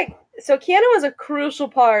say that, so Keanna was a crucial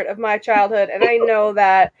part of my childhood, and I know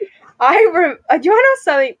that. Do you want to know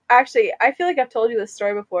something? Actually, I feel like I've told you this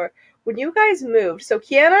story before. When you guys moved, so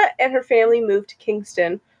Keanna and her family moved to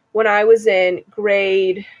Kingston when I was in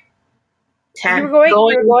grade 10. You were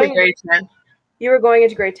going into grade 10. You were going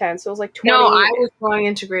into grade 10, so it was like 20. No, I was going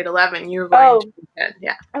into grade 11. You were going into grade 10,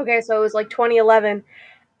 yeah. Okay, so it was like 2011.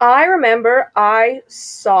 I remember I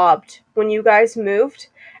sobbed when you guys moved,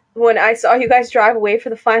 when I saw you guys drive away for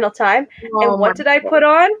the final time. And what did I put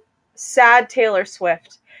on? Sad Taylor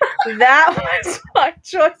Swift. That was my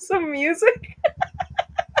choice of music.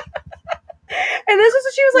 And this was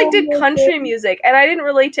when she was like, did country music, and I didn't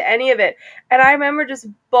relate to any of it. And I remember just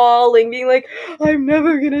bawling, being like, I'm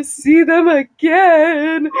never gonna see them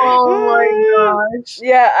again. Oh my gosh.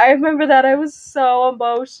 Yeah, I remember that. I was so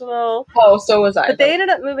emotional. Oh, so was I. But they ended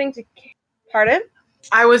up moving to... Pardon?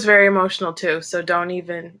 I was very emotional too, so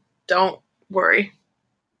don't worry.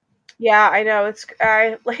 Yeah, I know.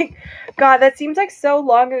 God, that seems like so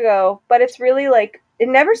long ago, but it's really like, it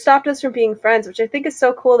never stopped us from being friends, which I think is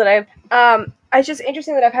so cool that it's just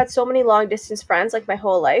interesting that I've had so many long distance friends like my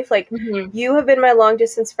whole life. Like you have been my long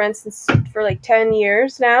distance friend since for like 10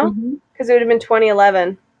 years now, because it would have been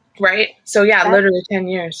 2011. Right? So yeah, literally 10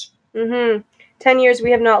 years. 10 years we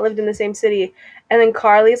have not lived in the same city. And then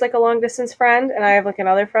Carly's like a long distance friend, and I have like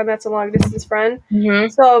another friend that's a long distance friend.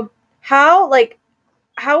 So how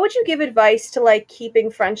would you give advice to like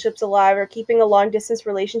keeping friendships alive or keeping a long distance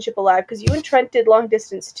relationship alive? Because you and Trent did long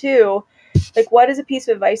distance too. Like, what is a piece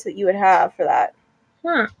of advice that you would have for that?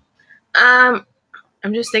 I'm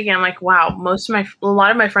just thinking, I'm like, wow, a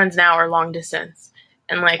lot of my friends now are long distance.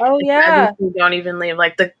 And like, oh yeah, we don't even leave.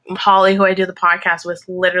 Like the Holly who I do the podcast with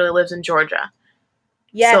literally lives in Georgia.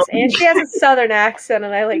 Yes, so, and she has a southern accent,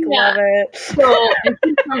 and I like love it. So and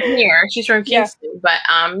she's from here. She's from Kingston, but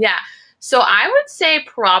yeah. So I would say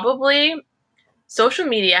probably social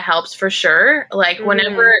media helps for sure. Like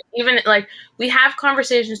whenever, even like we have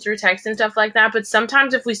conversations through text and stuff like that. But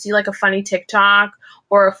sometimes if we see like a funny TikTok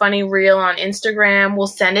or a funny reel on Instagram, we'll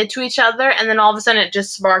send it to each other, and then all of a sudden it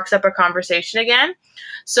just sparks up a conversation again.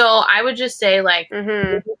 So I would just say like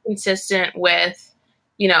be consistent with,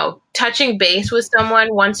 touching base with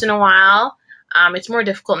someone once in a while. It's more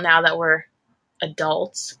difficult now that we're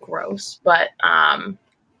adults. Gross, but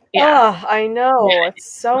yeah. Oh, I know. Yeah,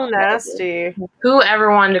 it's so nasty. Who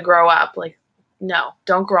ever wanted to grow up? Like, no,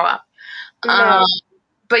 don't grow up. No.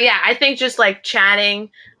 But yeah, I think just like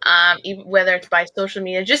chatting, even whether it's by social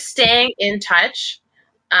media, just staying in touch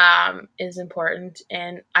is important.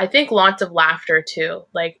 And I think lots of laughter too.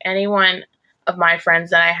 Like anyone of my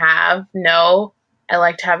friends that I have know I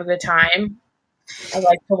like to have a good time. I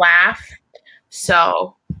like to laugh.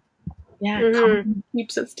 So yeah,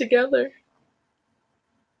 keeps us together.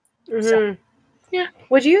 So, yeah.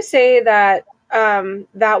 Would you say that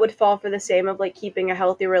that would fall for the same of like keeping a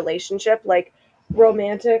healthy relationship, like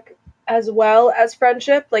romantic as well as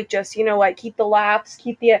friendship? Like just, you know what, keep the laughs,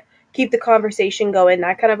 keep the conversation going,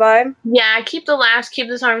 that kind of vibe? Yeah, keep the laughs, keep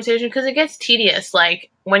this conversation, because it gets tedious. Like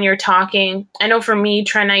when you're talking, I know for me,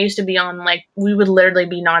 Trent and I used to be on, like, we would literally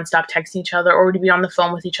be nonstop texting each other, or we'd be on the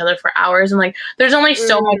phone with each other for hours. And like, there's only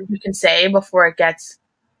so much you can say before it gets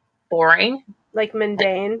boring. Like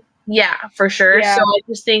mundane. Yeah, for sure. Yeah. So I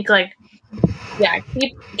just think like, yeah,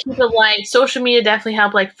 keep it light. Social media definitely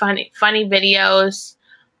help, like funny videos,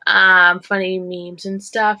 funny memes and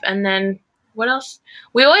stuff. And then what else?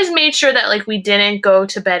 We always made sure that like we didn't go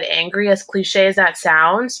to bed angry, as cliche as that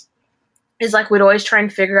sounds. Is like we'd always try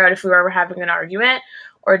and figure out if we were ever having an argument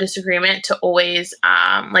or a disagreement to always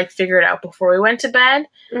like figure it out before we went to bed.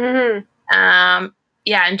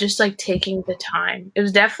 Yeah, and just like taking the time. It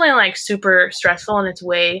was definitely like super stressful in its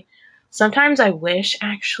way. Sometimes I wish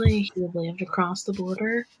actually he lived across the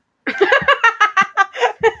border.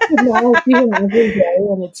 Now I see him every day,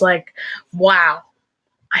 and it's like, wow,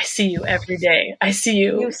 I see you every day. I see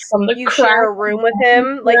you from the crack. Share a room with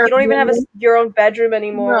him. Like you don't even have your own bedroom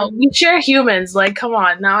anymore. No, we share humans. Like, come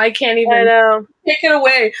on, now I can't even take it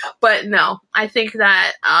away. But no, I think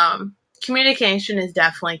that communication is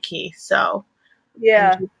definitely key. So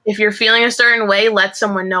yeah, if you're feeling a certain way, let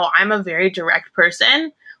someone know. I'm a very direct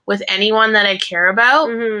person with anyone that I care about.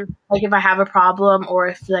 Like if I have a problem or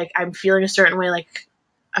if like I'm feeling a certain way, like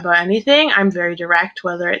about anything, I'm very direct,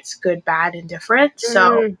 whether it's good, bad, indifferent.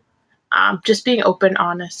 So just being open,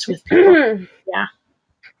 honest with people. Yeah.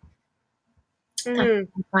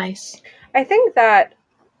 Advice. I think that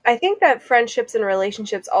friendships and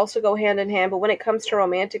relationships also go hand in hand, but when it comes to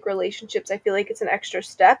romantic relationships, I feel like it's an extra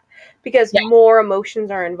step because more emotions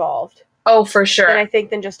are involved. Oh, for sure. And I think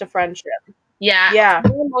than just a friendship. Yeah.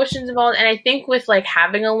 More emotions involved. And I think with like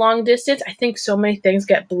having a long distance, I think so many things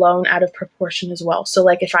get blown out of proportion as well. So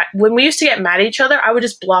like when we used to get mad at each other, I would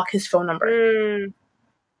just block his phone number. And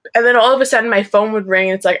then all of a sudden my phone would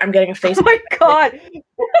ring and it's like, I'm getting a Facebook. Oh my God.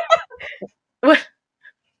 What?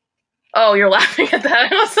 Oh, you're laughing at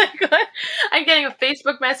that. I was like, what? I'm getting a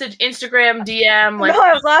Facebook message, Instagram, DM. Like, no,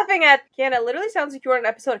 I was laughing at Keanna. It literally sounds like you were on an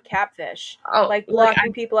episode of Catfish. Oh, like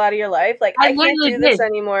blocking people out of your life. Like, I can't do this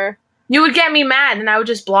anymore. You would get me mad and I would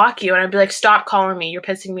just block you and I'd be like, stop calling me. You're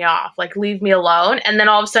pissing me off. Like, leave me alone. And then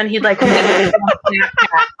all of a sudden he'd like, and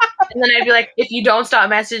then I'd be like, if you don't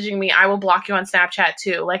stop messaging me, I will block you on Snapchat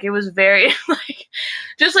too. Like, it was very like,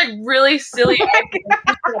 just like really silly.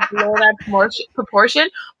 Blow that proportion.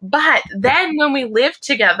 But then when we lived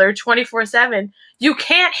together 24/7, you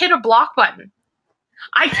can't hit a block button.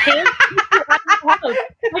 I can't.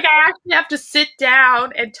 Like I actually have to sit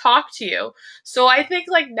down and talk to you. So I think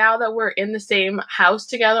like now that we're in the same house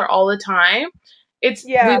together all the time, we've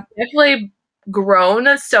definitely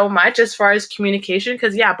grown so much as far as communication.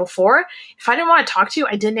 Because before, if I didn't want to talk to you,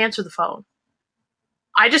 I didn't answer the phone.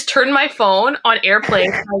 I just turned my phone on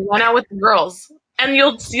airplane and I went out with the girls. And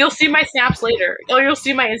you'll see my snaps later. Or you'll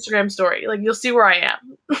see my Instagram story. Like, you'll see where I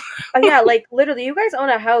am. Oh yeah, like literally, you guys own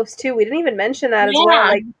a house too. We didn't even mention that as well.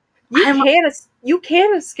 Like, you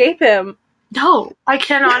can't escape him. No, I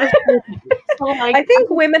cannot escape him. So, like, I think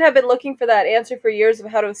women have been looking for that answer for years of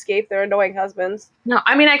how to escape their annoying husbands. No,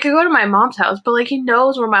 I mean, I could go to my mom's house, but like, he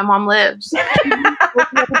knows where my mom lives.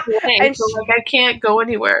 And so like, I can't go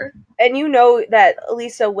anywhere. And you know that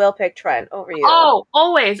Lisa will pick Trent over you. Oh,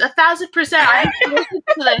 always, 1,000%. I listen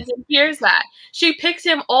to this and hears that. She picks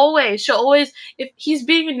him always. She'll always, if he's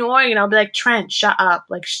being annoying, and I'll be like, Trent, shut up,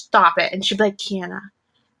 like, stop it. And she'll be like, Keanna,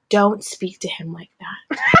 don't speak to him like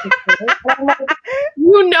that.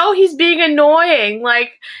 You know he's being annoying.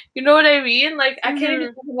 Like, you know what I mean? Like, I can't even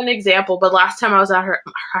give him an example, but last time I was at her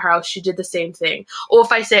house, she did the same thing. Or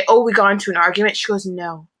if I say, oh, we got into an argument, she goes,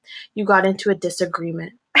 no, you got into a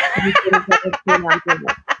disagreement. I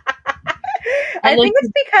think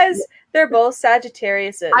it's because they're both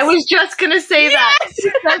Sagittariuses. I was just going to say that.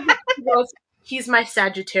 She goes, he's my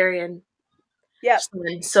Sagittarian. Yep.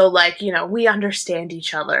 So, like, you know, we understand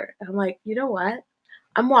each other. And I'm like, you know what?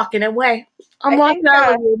 I'm walking away. I'm walking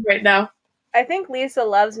out of the room right now. I think Lisa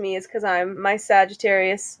loves me is because my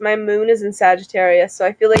Sagittarius. My moon is in Sagittarius, so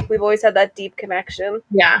I feel like we've always had that deep connection.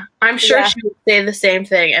 Yeah, I'm sure she would say the same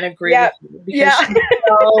thing and agree with you.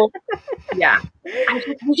 Because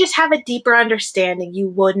we just have a deeper understanding. You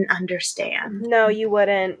wouldn't understand. No, you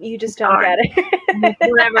wouldn't. You just don't get it.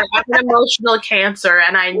 Whatever. I'm an emotional Cancer,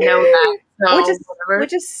 and I know that. So,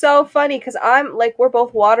 which is so funny because I'm like, we're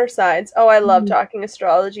both water signs. Oh, I love talking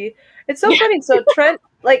astrology. It's so funny. So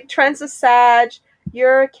Trent's a Sag,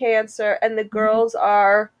 you're a Cancer, and the girls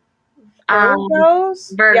are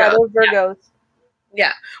Virgos. Virgos. Yeah, they're Virgos.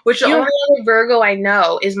 Yeah, which the only other Virgo I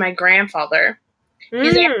know is my grandfather.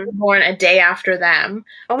 He's actually born a day after them.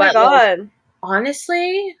 Oh my god! Like,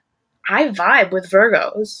 honestly, I vibe with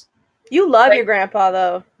Virgos. You love your grandpa,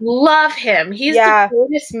 though. Love him. He's the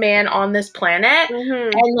greatest man on this planet.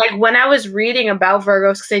 And, like, when I was reading about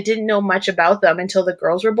Virgos, because I didn't know much about them until the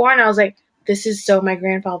girls were born, I was like, this is so my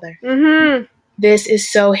grandfather. This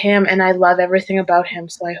is so him, and I love everything about him,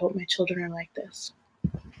 so I hope my children are like this.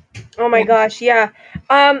 Oh my gosh, yeah.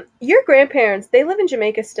 Your grandparents, they live in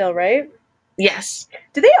Jamaica still, right? Yes.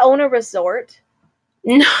 Do they own a resort?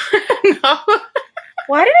 No. No.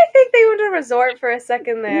 Why did I think they owned a resort for a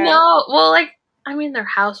second there? No, well, like, I mean, their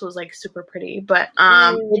house was, like, super pretty, but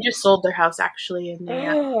they just sold their house, actually, and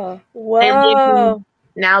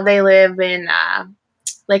now they live in,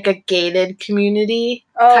 like, a gated community.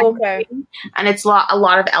 Oh, okay. And it's a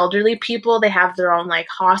lot of elderly people. They have their own, like,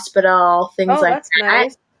 hospital, things like that.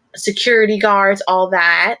 Nice. Security guards, all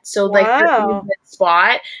that. So, like, they're in a good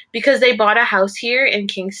spot because they bought a house here in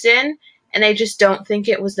Kingston, and they just don't think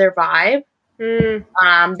it was their vibe.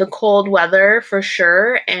 The cold weather for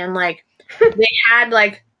sure, and like they had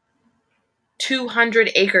like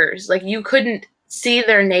 200 acres, like you couldn't see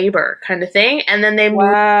their neighbor kind of thing, and then they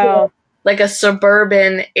moved to like a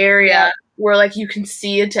suburban area where like you can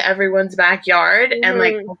see into everyone's backyard, and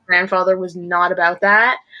like my grandfather was not about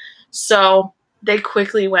that, so they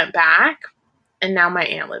quickly went back, and now my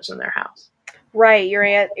aunt lives in their house. Right, your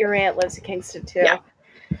aunt lives in Kingston too.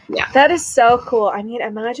 Yeah. That is so cool. I mean,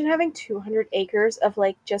 imagine having 200 acres of,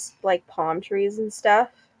 like, just, like, palm trees and stuff.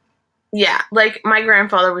 Yeah, like, my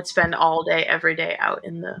grandfather would spend all day, every day out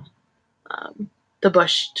in the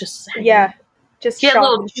bush, just hanging out. Just he had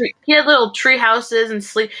little tree houses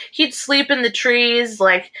and he'd sleep in the trees.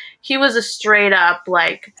 Like, he was a straight up,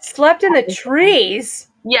 like... Slept in the trees?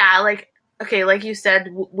 Yeah, like... Okay, like you said,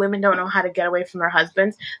 women don't know how to get away from their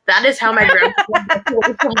husbands. That is how my grandfather gets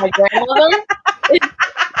away from my grandmother.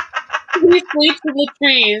 He sleeps in the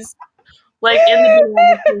trees, like in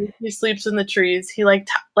the trees. He sleeps in the trees. He like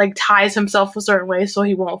ties himself a certain way so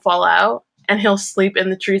he won't fall out, and he'll sleep in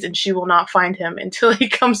the trees, and she will not find him until he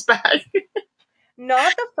comes back.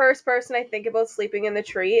 Not the first person I think about sleeping in the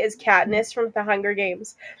tree is Katniss from the Hunger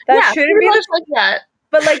Games. That shouldn't be like that.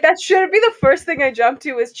 But like that shouldn't be the first thing I jump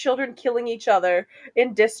to is children killing each other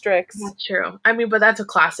in districts. That's true. I mean, but that's a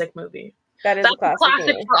classic movie. That's a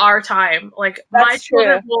classic for our time. Like my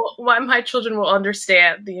children will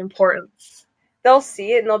understand the importance. They'll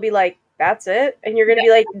see it and they'll be like, "That's it," and you're gonna be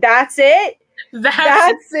like, "That's it.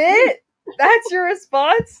 That's it. That's your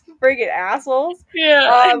response, friggin' assholes."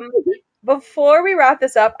 Yeah. Before we wrap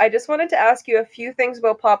this up, I just wanted to ask you a few things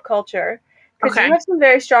about pop culture because you have some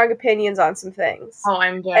very strong opinions on some things. Oh,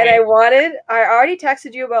 I'm very. And I already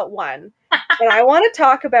texted you about one, and I want to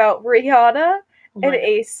talk about Rihanna and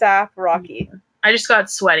A$AP Rocky. I just got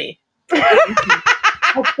sweaty. I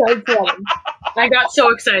got so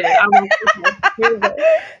excited. I'm like, okay,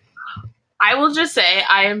 I will just say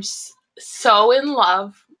I am so in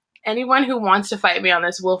love. Anyone who wants to fight me on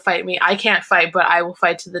this will fight me. I can't fight, but I will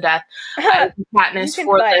fight to the death. I will be Katniss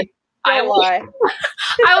for this. I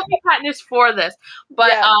will be Katniss for this.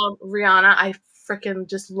 But Rihanna, I freaking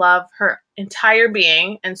just love her entire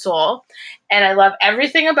being and soul. And I love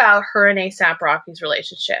everything about her and A$AP Rocky's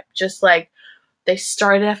relationship. Just like they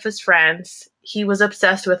started off as friends. He was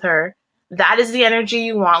obsessed with her. That is the energy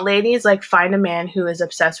you want, ladies. Like, find a man who is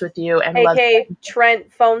obsessed with you and AKA Trent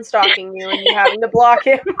phone stalking you and you having to block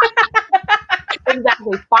him.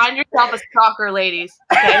 Exactly. Find yourself a stalker, ladies.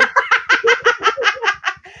 Okay?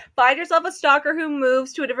 Find yourself a stalker who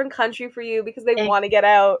moves to a different country for you because they want to get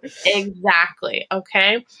out. Exactly.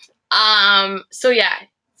 Okay? So yeah,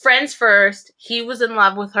 friends first. He was in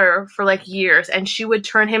love with her for like years, and she would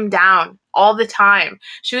turn him down all the time.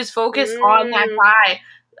 She was focused on that guy.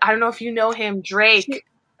 I don't know if you know him, Drake.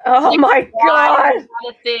 Oh my God. Not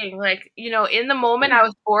a thing. Like, you know, in the moment I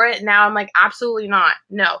was for it. Now I'm like, absolutely not.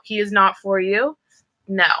 No, he is not for you.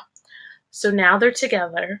 No. So now they're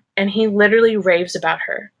together, and he literally raves about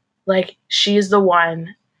her. Like, she's the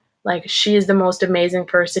one. Like, she is the most amazing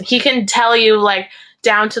person. He can tell you, like,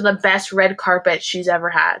 down to the best red carpet she's ever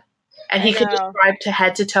had. And he could describe to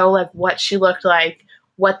head to toe, like, what she looked like,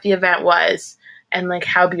 what the event was, and, like,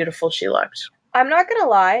 how beautiful she looked. I'm not going to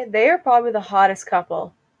lie. They are probably the hottest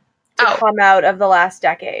couple to come out of the last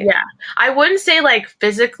decade. Yeah. I wouldn't say, like,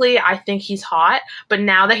 physically I think he's hot, but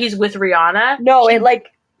now that he's with Rihanna... No,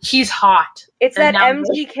 he's hot. It's that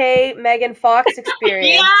MGK Megan Fox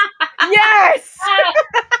experience. Yeah! Yes!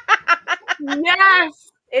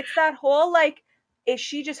 Yes! It's that whole, like, is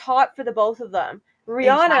she just hot for the both of them?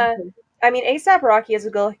 Rihanna, I mean, A$AP Rocky is a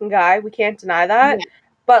good-looking guy. We can't deny that. Yeah.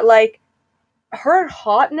 But, like, her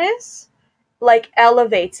hotness, like,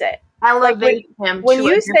 elevates it. Elevates him. When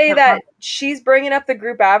you say that she's bringing up the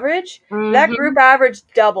group average, that group average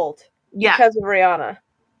doubled because of Rihanna.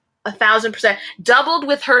 1,000%. Doubled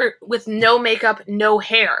with her, with no makeup, no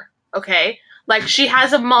hair. Okay? Like, she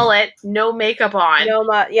has a mullet, no makeup on.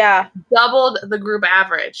 Yeah. Doubled the group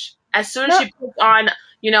average. As soon as she puts on,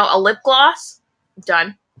 you know, a lip gloss,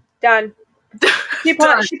 done. She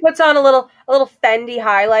puts on a little Fendi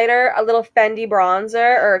highlighter, a little Fendi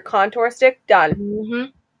bronzer, or a contour stick,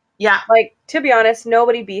 done. Yeah. Like, to be honest,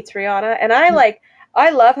 nobody beats Rihanna. And I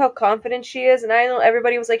love how confident she is, and I know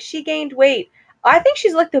everybody was like, she gained weight. I think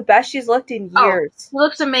she's looked the best she's looked in years. She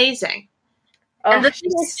looks amazing. And the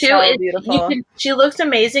thing is, too, is beautiful. She looks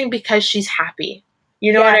amazing because she's happy.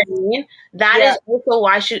 You know what I mean? That is also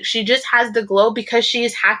why she just has the glow, because she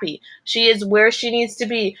is happy. She is where she needs to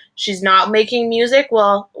be. She's not making music.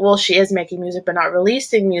 Well, she is making music, but not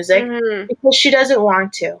releasing music because she doesn't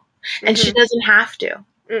want to. And she doesn't have to.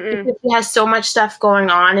 Because she has so much stuff going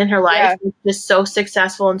on in her life. It's just so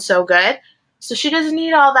successful and so good. So she doesn't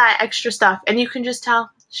need all that extra stuff. And you can just tell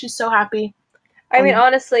she's so happy. I mean,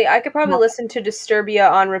 honestly, I could probably listen to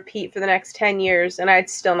Disturbia on repeat for the next 10 years, and I'd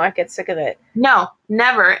still not get sick of it. No,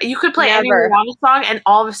 never. You could play any Rihanna song, and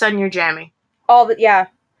all of a sudden you're jamming. Like,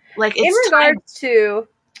 it's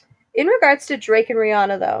in regards to Drake and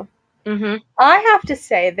Rihanna, though, I have to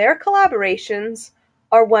say their collaborations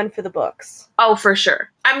are one for the books. Oh, for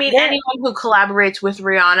sure. I mean, anyone who collaborates with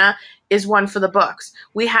Rihanna is one for the books.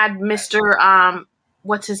 We had Mr.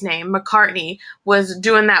 What's his name? McCartney was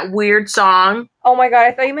doing that weird song. Oh my God,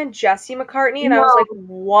 I thought you meant Jesse McCartney, and I was like,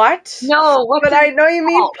 what? No, but I know you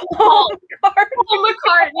mean Paul McCartney. Paul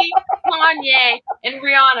McCartney, Kanye, and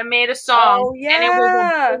Rihanna made a song. Oh, yeah. And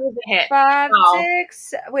it was a hit. 5,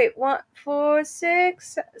 6, wait, 1, 4,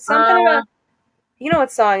 6, something about, you know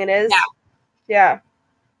what song it is? Yeah.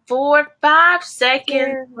 4, 5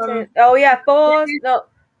 seconds. Oh, yeah, 4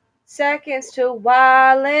 seconds to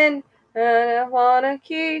wildin'. And I wanna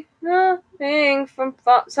keep nothing from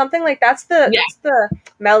something like that's the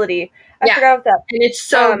melody. I forgot what that. And it's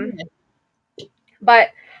so good. But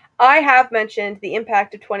I have mentioned the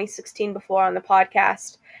impact of 2016 before on the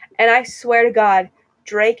podcast, and I swear to God,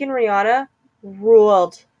 Drake and Rihanna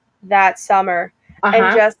ruled that summer.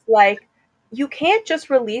 And just like, you can't just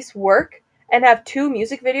release work and have 2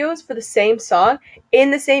 music videos for the same song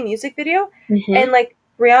in the same music video, and like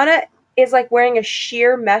Rihanna is like wearing a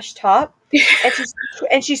sheer mesh top,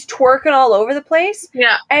 and she's twerking all over the place.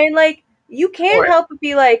 Yeah. And like, you can't help but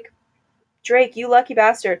be like, Drake, you lucky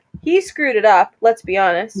bastard. He screwed it up, let's be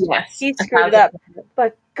honest. Yes. He screwed it up.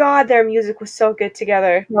 but God, their music was so good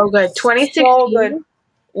together. So good. 2016 so good.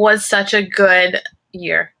 was such a good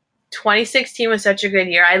year. 2016 was such a good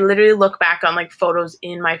year. I literally look back on like photos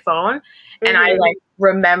in my phone and I like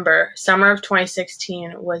remember summer of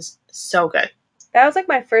 2016 was so good. That was like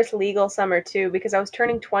my first legal summer too, because I was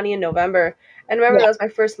turning 20 in November. And remember, that was my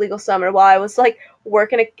first legal summer while I was like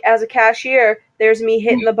working as a cashier. There's me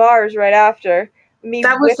hitting the bars right after. Me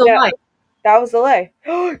that was the life. That was the life.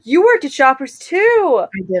 You worked at Shoppers too. I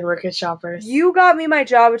did work at Shoppers. You got me my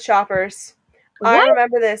job at Shoppers. What? I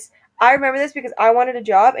remember this. I remember this because I wanted a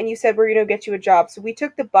job and you said we're going to get you a job. So we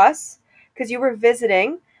took the bus because you were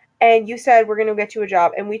visiting and you said we're going to get you a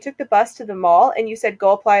job. And we took the bus to the mall and you said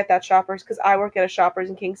go apply at that Shoppers because I work at a Shoppers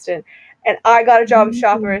in Kingston. And I got a job at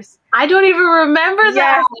Shoppers. I don't even remember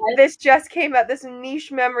that. This just came out. This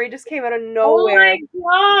niche memory just came out of nowhere. Oh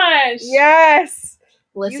my gosh. Yes.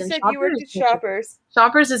 Listen, you said you worked at Shoppers.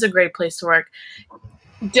 Shoppers is a great place to work.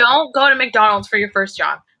 Don't go to McDonald's for your first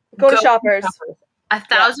job. Go to Shoppers.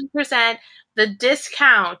 1,000%. The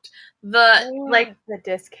discount. The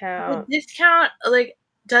discount like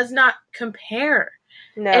does not compare.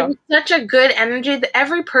 No. It was such a good energy.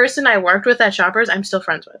 Every person I worked with at Shoppers, I'm still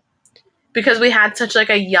friends with. Because we had such like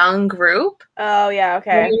a young group. Oh yeah,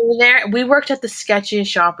 okay. When we were there, we worked at the sketchiest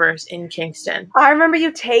Shoppers in Kingston. I remember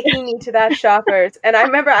you taking me to that Shoppers, and I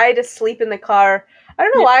remember I had to sleep in the car. I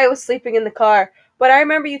don't know why I was sleeping in the car, but I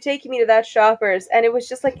remember you taking me to that Shoppers, and it was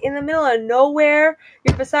just like in the middle of nowhere.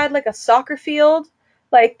 You're beside like a soccer field.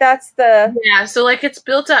 Like that's the so like it's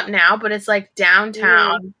built up now, but it's like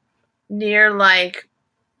downtown near like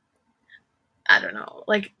I don't know,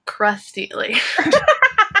 like crusty like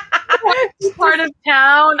part of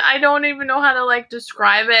town. I don't even know how to like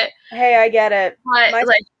describe it. Hey, I get it. But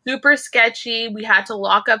like super sketchy. We had to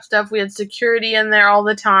lock up stuff. We had security in there all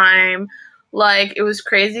the time. Like it was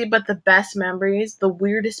crazy, but the best memories, the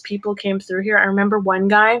weirdest people came through here. I remember one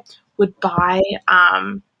guy would buy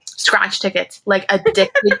scratch tickets, like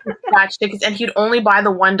addicted to scratch tickets, and he'd only buy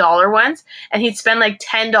the $1 ones, and he'd spend like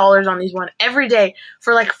 $10 on these one every day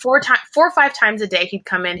for like 4 or 5 times a day. He'd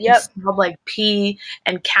come in. He smelled like pee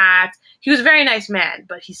and cat. He was a very nice man,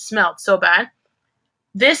 but he smelled so bad.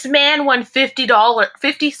 This man won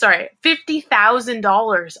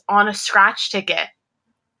 $50,000 on a scratch ticket.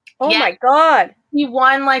 Oh my God. He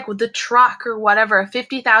won like the truck or whatever, a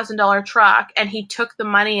 $50,000 truck, and he took the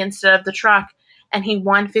money instead of the truck, and he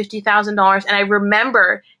won $50,000. And I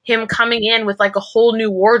remember him coming in with like a whole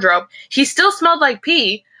new wardrobe. He still smelled like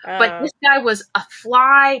pee, but this guy was a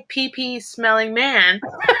fly pee smelling man.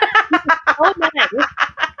 So nice.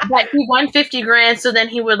 But he won $50,000, so then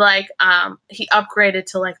he would like he upgraded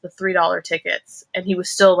to like the $3 tickets, and he was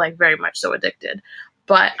still like very much so addicted.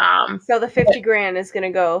 But so the $50,000 is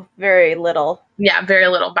gonna go very little. Yeah, very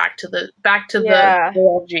little back to the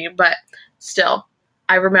LG, but still,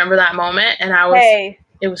 I remember that moment, and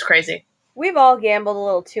it was crazy. We've all gambled a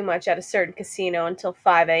little too much at a certain casino until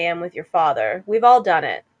 5 a.m. with your father. We've all done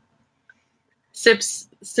it. Sips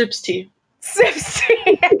tea. Sips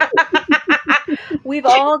tea. We've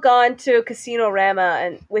all gone to Casino Rama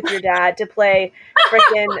and with your dad to play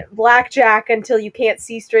freaking blackjack until you can't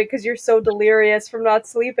see straight because you're so delirious from not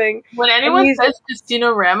sleeping. When anyone says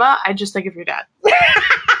Casino Rama, I just think of your dad.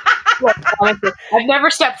 Honestly, I've never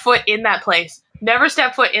stepped foot in that place.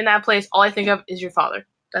 All I think of is your father.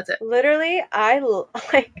 That's it. Literally,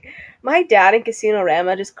 my dad in Casino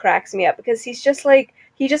Rama just cracks me up because he's just like,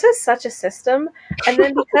 he just has such a system. And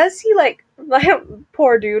then because he like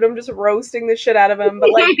poor dude, I'm just roasting the shit out of him. But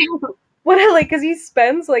like, because he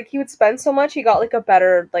would spend so much, he got like a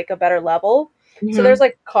better level. Mm-hmm. So there's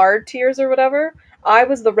like card tiers or whatever. I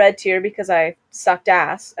was the red tier because I sucked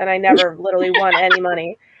ass and I never literally won any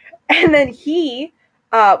money. And then he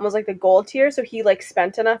was like the gold tier, so he like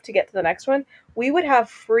spent enough to get to the next one. We would have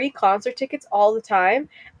free concert tickets all the time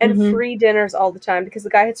and free dinners all the time because the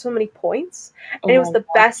guy had so many points, and it was the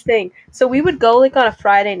best thing. So we would go like on a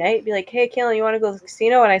Friday night and be like, hey Kaelyn, you want to go to the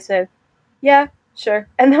casino? And I said, yeah, sure.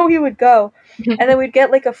 And then we would go and then we'd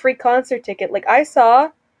get like a free concert ticket. Like I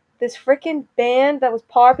saw this freaking band that was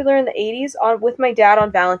popular in the 80s with my dad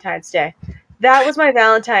on Valentine's Day. That was my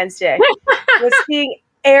Valentine's Day. Was seeing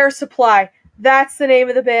Air Supply. That's the name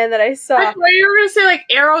of the band that I saw. I thought you were going to say like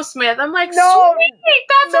Aerosmith. I'm like, no, sweet,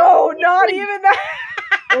 that's not even that.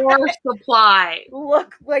 Air Supply.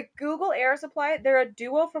 Look, like Google Air Supply. They're a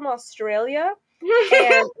duo from Australia,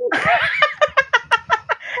 and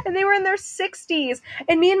and they were in their 60s.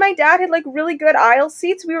 And me and my dad had like really good aisle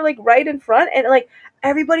seats. We were like right in front, and like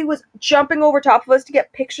everybody was jumping over top of us to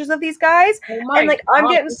get pictures of these guys. And like I'm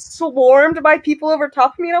getting swarmed by people over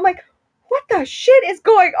top of me, and I'm like, what the shit is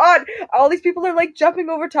going on? All these people are like jumping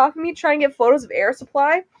over top of me trying to get photos of Air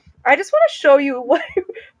Supply. I just want to show you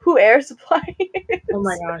who Air Supply is. Oh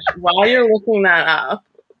my gosh! While you're looking that up,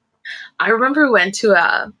 I remember we went to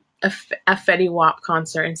a Fetty Wap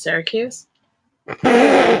concert in Syracuse.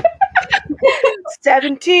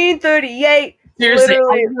 1738. Seriously, I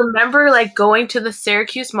Literally. remember like going to the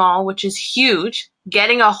Syracuse Mall, which is huge,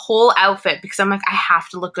 getting a whole outfit because I'm like, I have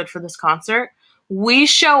to look good for this concert. We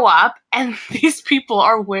show up and these people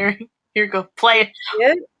are wearing, here you go, play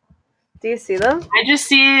it. Do you see them? I just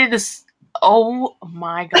see this. Oh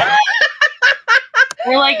my god.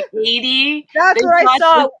 They're like 80. That's what I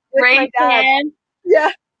saw with my dad. Can.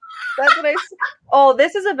 Yeah. That's what I saw. Oh,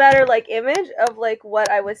 this is a better like image of like what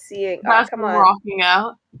I was seeing. That's Come on. rocking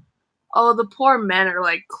out. Oh, the poor men are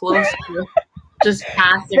like close to just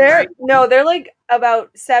passing. They're like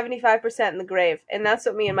about 75% in the grave, and that's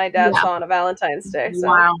what me and my dad saw on a Valentine's Day. So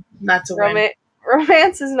wow, that's a win.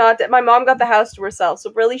 Romance is not dead. My mom got the house to herself,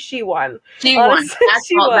 so really she won. She won.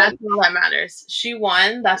 That's all that matters. She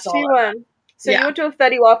won. That's all. She won. So you went to a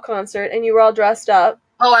Fetty Wap concert, and you were all dressed up.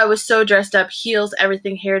 Oh, I was so dressed up, heels,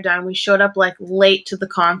 everything, hair done. We showed up like late to the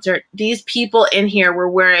concert. These people in here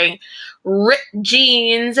were wearing ripped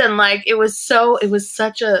jeans, and like it was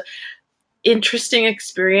such a interesting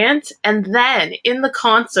experience. And then in the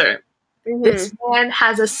concert, this man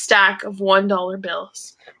has a stack of $1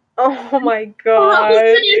 bills. Oh my god!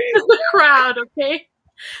 Into the crowd, okay.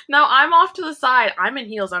 Now I'm off to the side. I'm in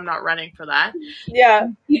heels. I'm not running for that. Yeah.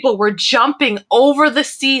 People were jumping over the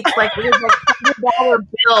seats like it was like $100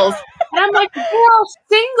 bills. And I'm like, girl,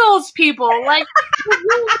 singles people. Like,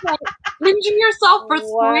 hinging yourself for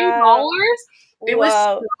 $3.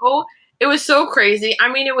 It was so crazy. I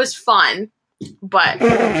mean, it was fun, but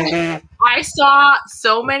I saw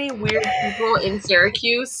so many weird people in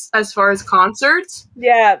Syracuse as far as concerts.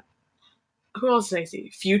 Yeah. Who else did I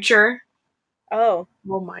see? Future. Oh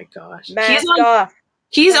my gosh.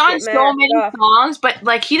 He's on so many songs, but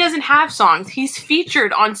like he doesn't have songs. He's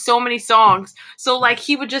featured on so many songs. So like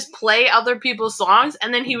he would just play other people's songs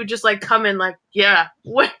and then he would just like come in like, yeah,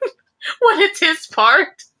 when it's his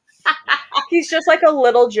part. He's just like a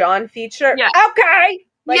Little John feature. Yeah. Okay.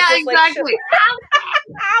 Like, yeah, exactly.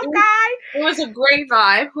 It was a great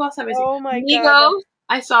vibe. Who else have I seen? Oh my Migos. God.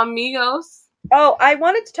 I saw Migos. Oh, I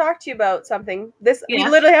wanted to talk to you about something. We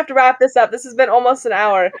literally have to wrap this up. This has been almost an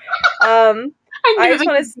hour. I just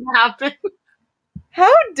want to happen.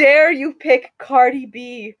 How dare you pick Cardi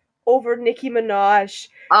B over Nicki Minaj?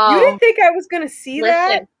 Oh, you didn't think I was gonna see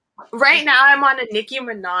that? Right now, I'm on a Nicki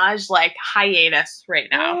Minaj like hiatus right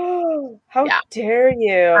now. How dare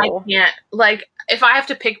you? I can't. Like, if I have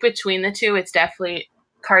to pick between the two, it's definitely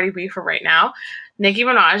Cardi B for right now. Nicki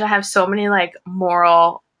Minaj, I have so many like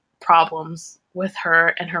moral problems with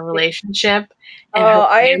her and her relationship. And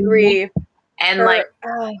I agree. And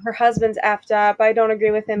her husband's effed up. I don't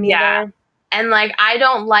agree with him either. And like I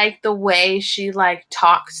don't like the way she like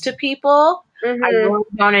talks to people. I really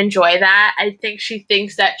don't enjoy that. I think she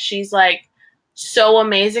thinks that she's like so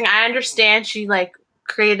amazing. I understand she like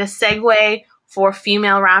created a segue for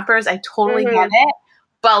female rappers. I totally get it.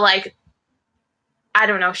 But like I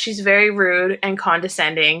don't know, she's very rude and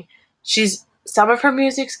condescending. Some of her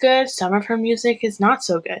music's good, some of her music is not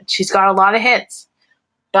so good. She's got a lot of hits.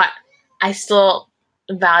 But I still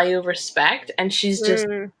value respect, and she's just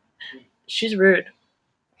she's rude.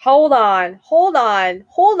 Hold on.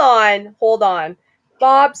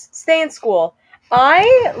 Bobs, stay in school.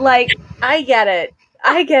 I get it.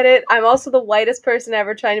 I'm also the whitest person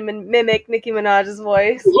ever trying to mimic Nicki Minaj's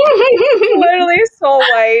voice. Literally so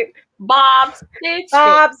white. Bobs, stay in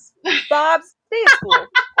school.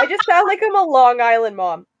 I just sound like I'm a Long Island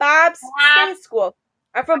mom. Bobs, stay in school.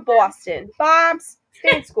 I'm from Boston. Bobs,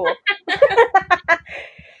 stay in school.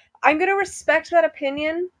 I'm going to respect that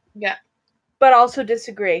opinion. Yeah. But also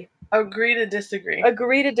disagree. Agree to disagree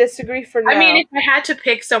for now. I mean, if I had to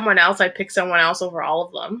pick someone else, I'd pick someone else over all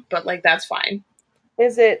of them. But, like, that's fine.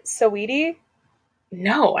 Is it Saweetie?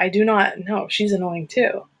 No, I do not. No, she's annoying,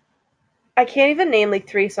 too. I can't even name, like,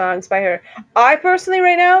 3 songs by her. I personally,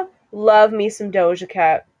 right now, love me some Doja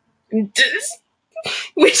Cat. We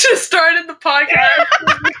just started the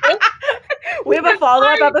podcast. We have a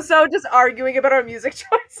follow-up episode just arguing about our music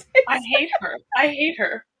choices. I hate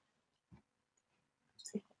her.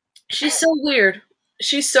 She's so weird.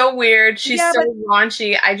 She's so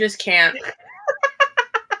raunchy. I just can't.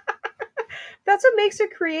 That's what makes her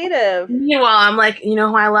creative. Meanwhile, I'm like, you know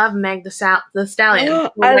who I love? Meg the Stallion.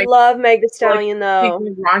 I love Meg the Stallion, though.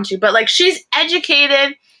 Raunchy, but like she's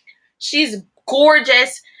educated. She's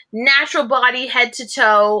gorgeous. Natural body, head to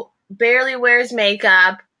toe. Barely wears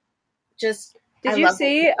makeup. just. Did you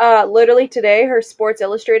see literally today her Sports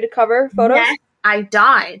Illustrated cover photos? Yes, I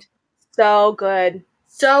died. So good.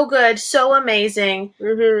 So good. So amazing.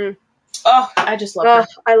 Mm-hmm. Oh, I just love her.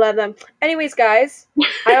 I love them. Anyways, guys,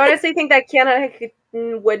 I honestly think that Keanna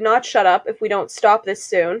would not shut up if we don't stop this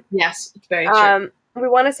soon. Yes, it's very true. I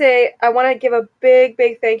want to give a big,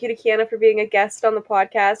 big thank you to Keanna for being a guest on the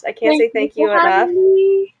podcast. I can't say thank you enough.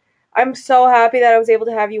 I'm so happy that I was able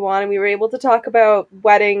to have you on and we were able to talk about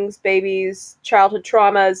weddings, babies, childhood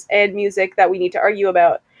traumas, and music that we need to argue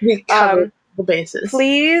about. We covered the bases.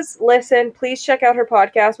 Please listen. Please check out her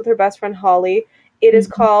podcast with her best friend Holly. It is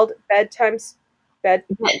called Bedtime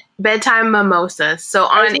Mimosas. So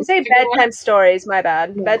I was going to say bedtime stories, my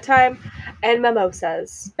bad. Yeah. Bedtime and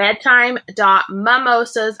mimosas.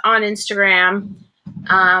 Bedtime.mimosas on Instagram.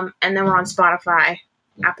 And then we're on Spotify,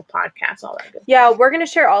 Apple Podcasts, all that good. Yeah, we're going to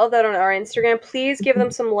share all of that on our Instagram. Please give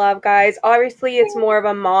them some love, guys. Obviously, it's more of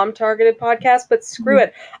a mom-targeted podcast, but screw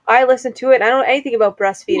it. I listen to it, and I don't know anything about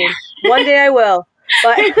breastfeeding. One day I will.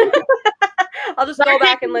 But I'll just go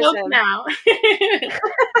back and listen. Now.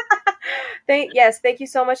 Thank you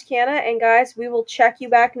so much, Keanna. And guys, we will check you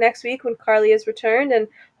back next week when Carly is returned, and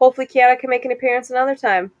hopefully Keanna can make an appearance another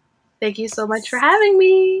time. Thank you so much for having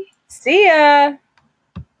me. See ya!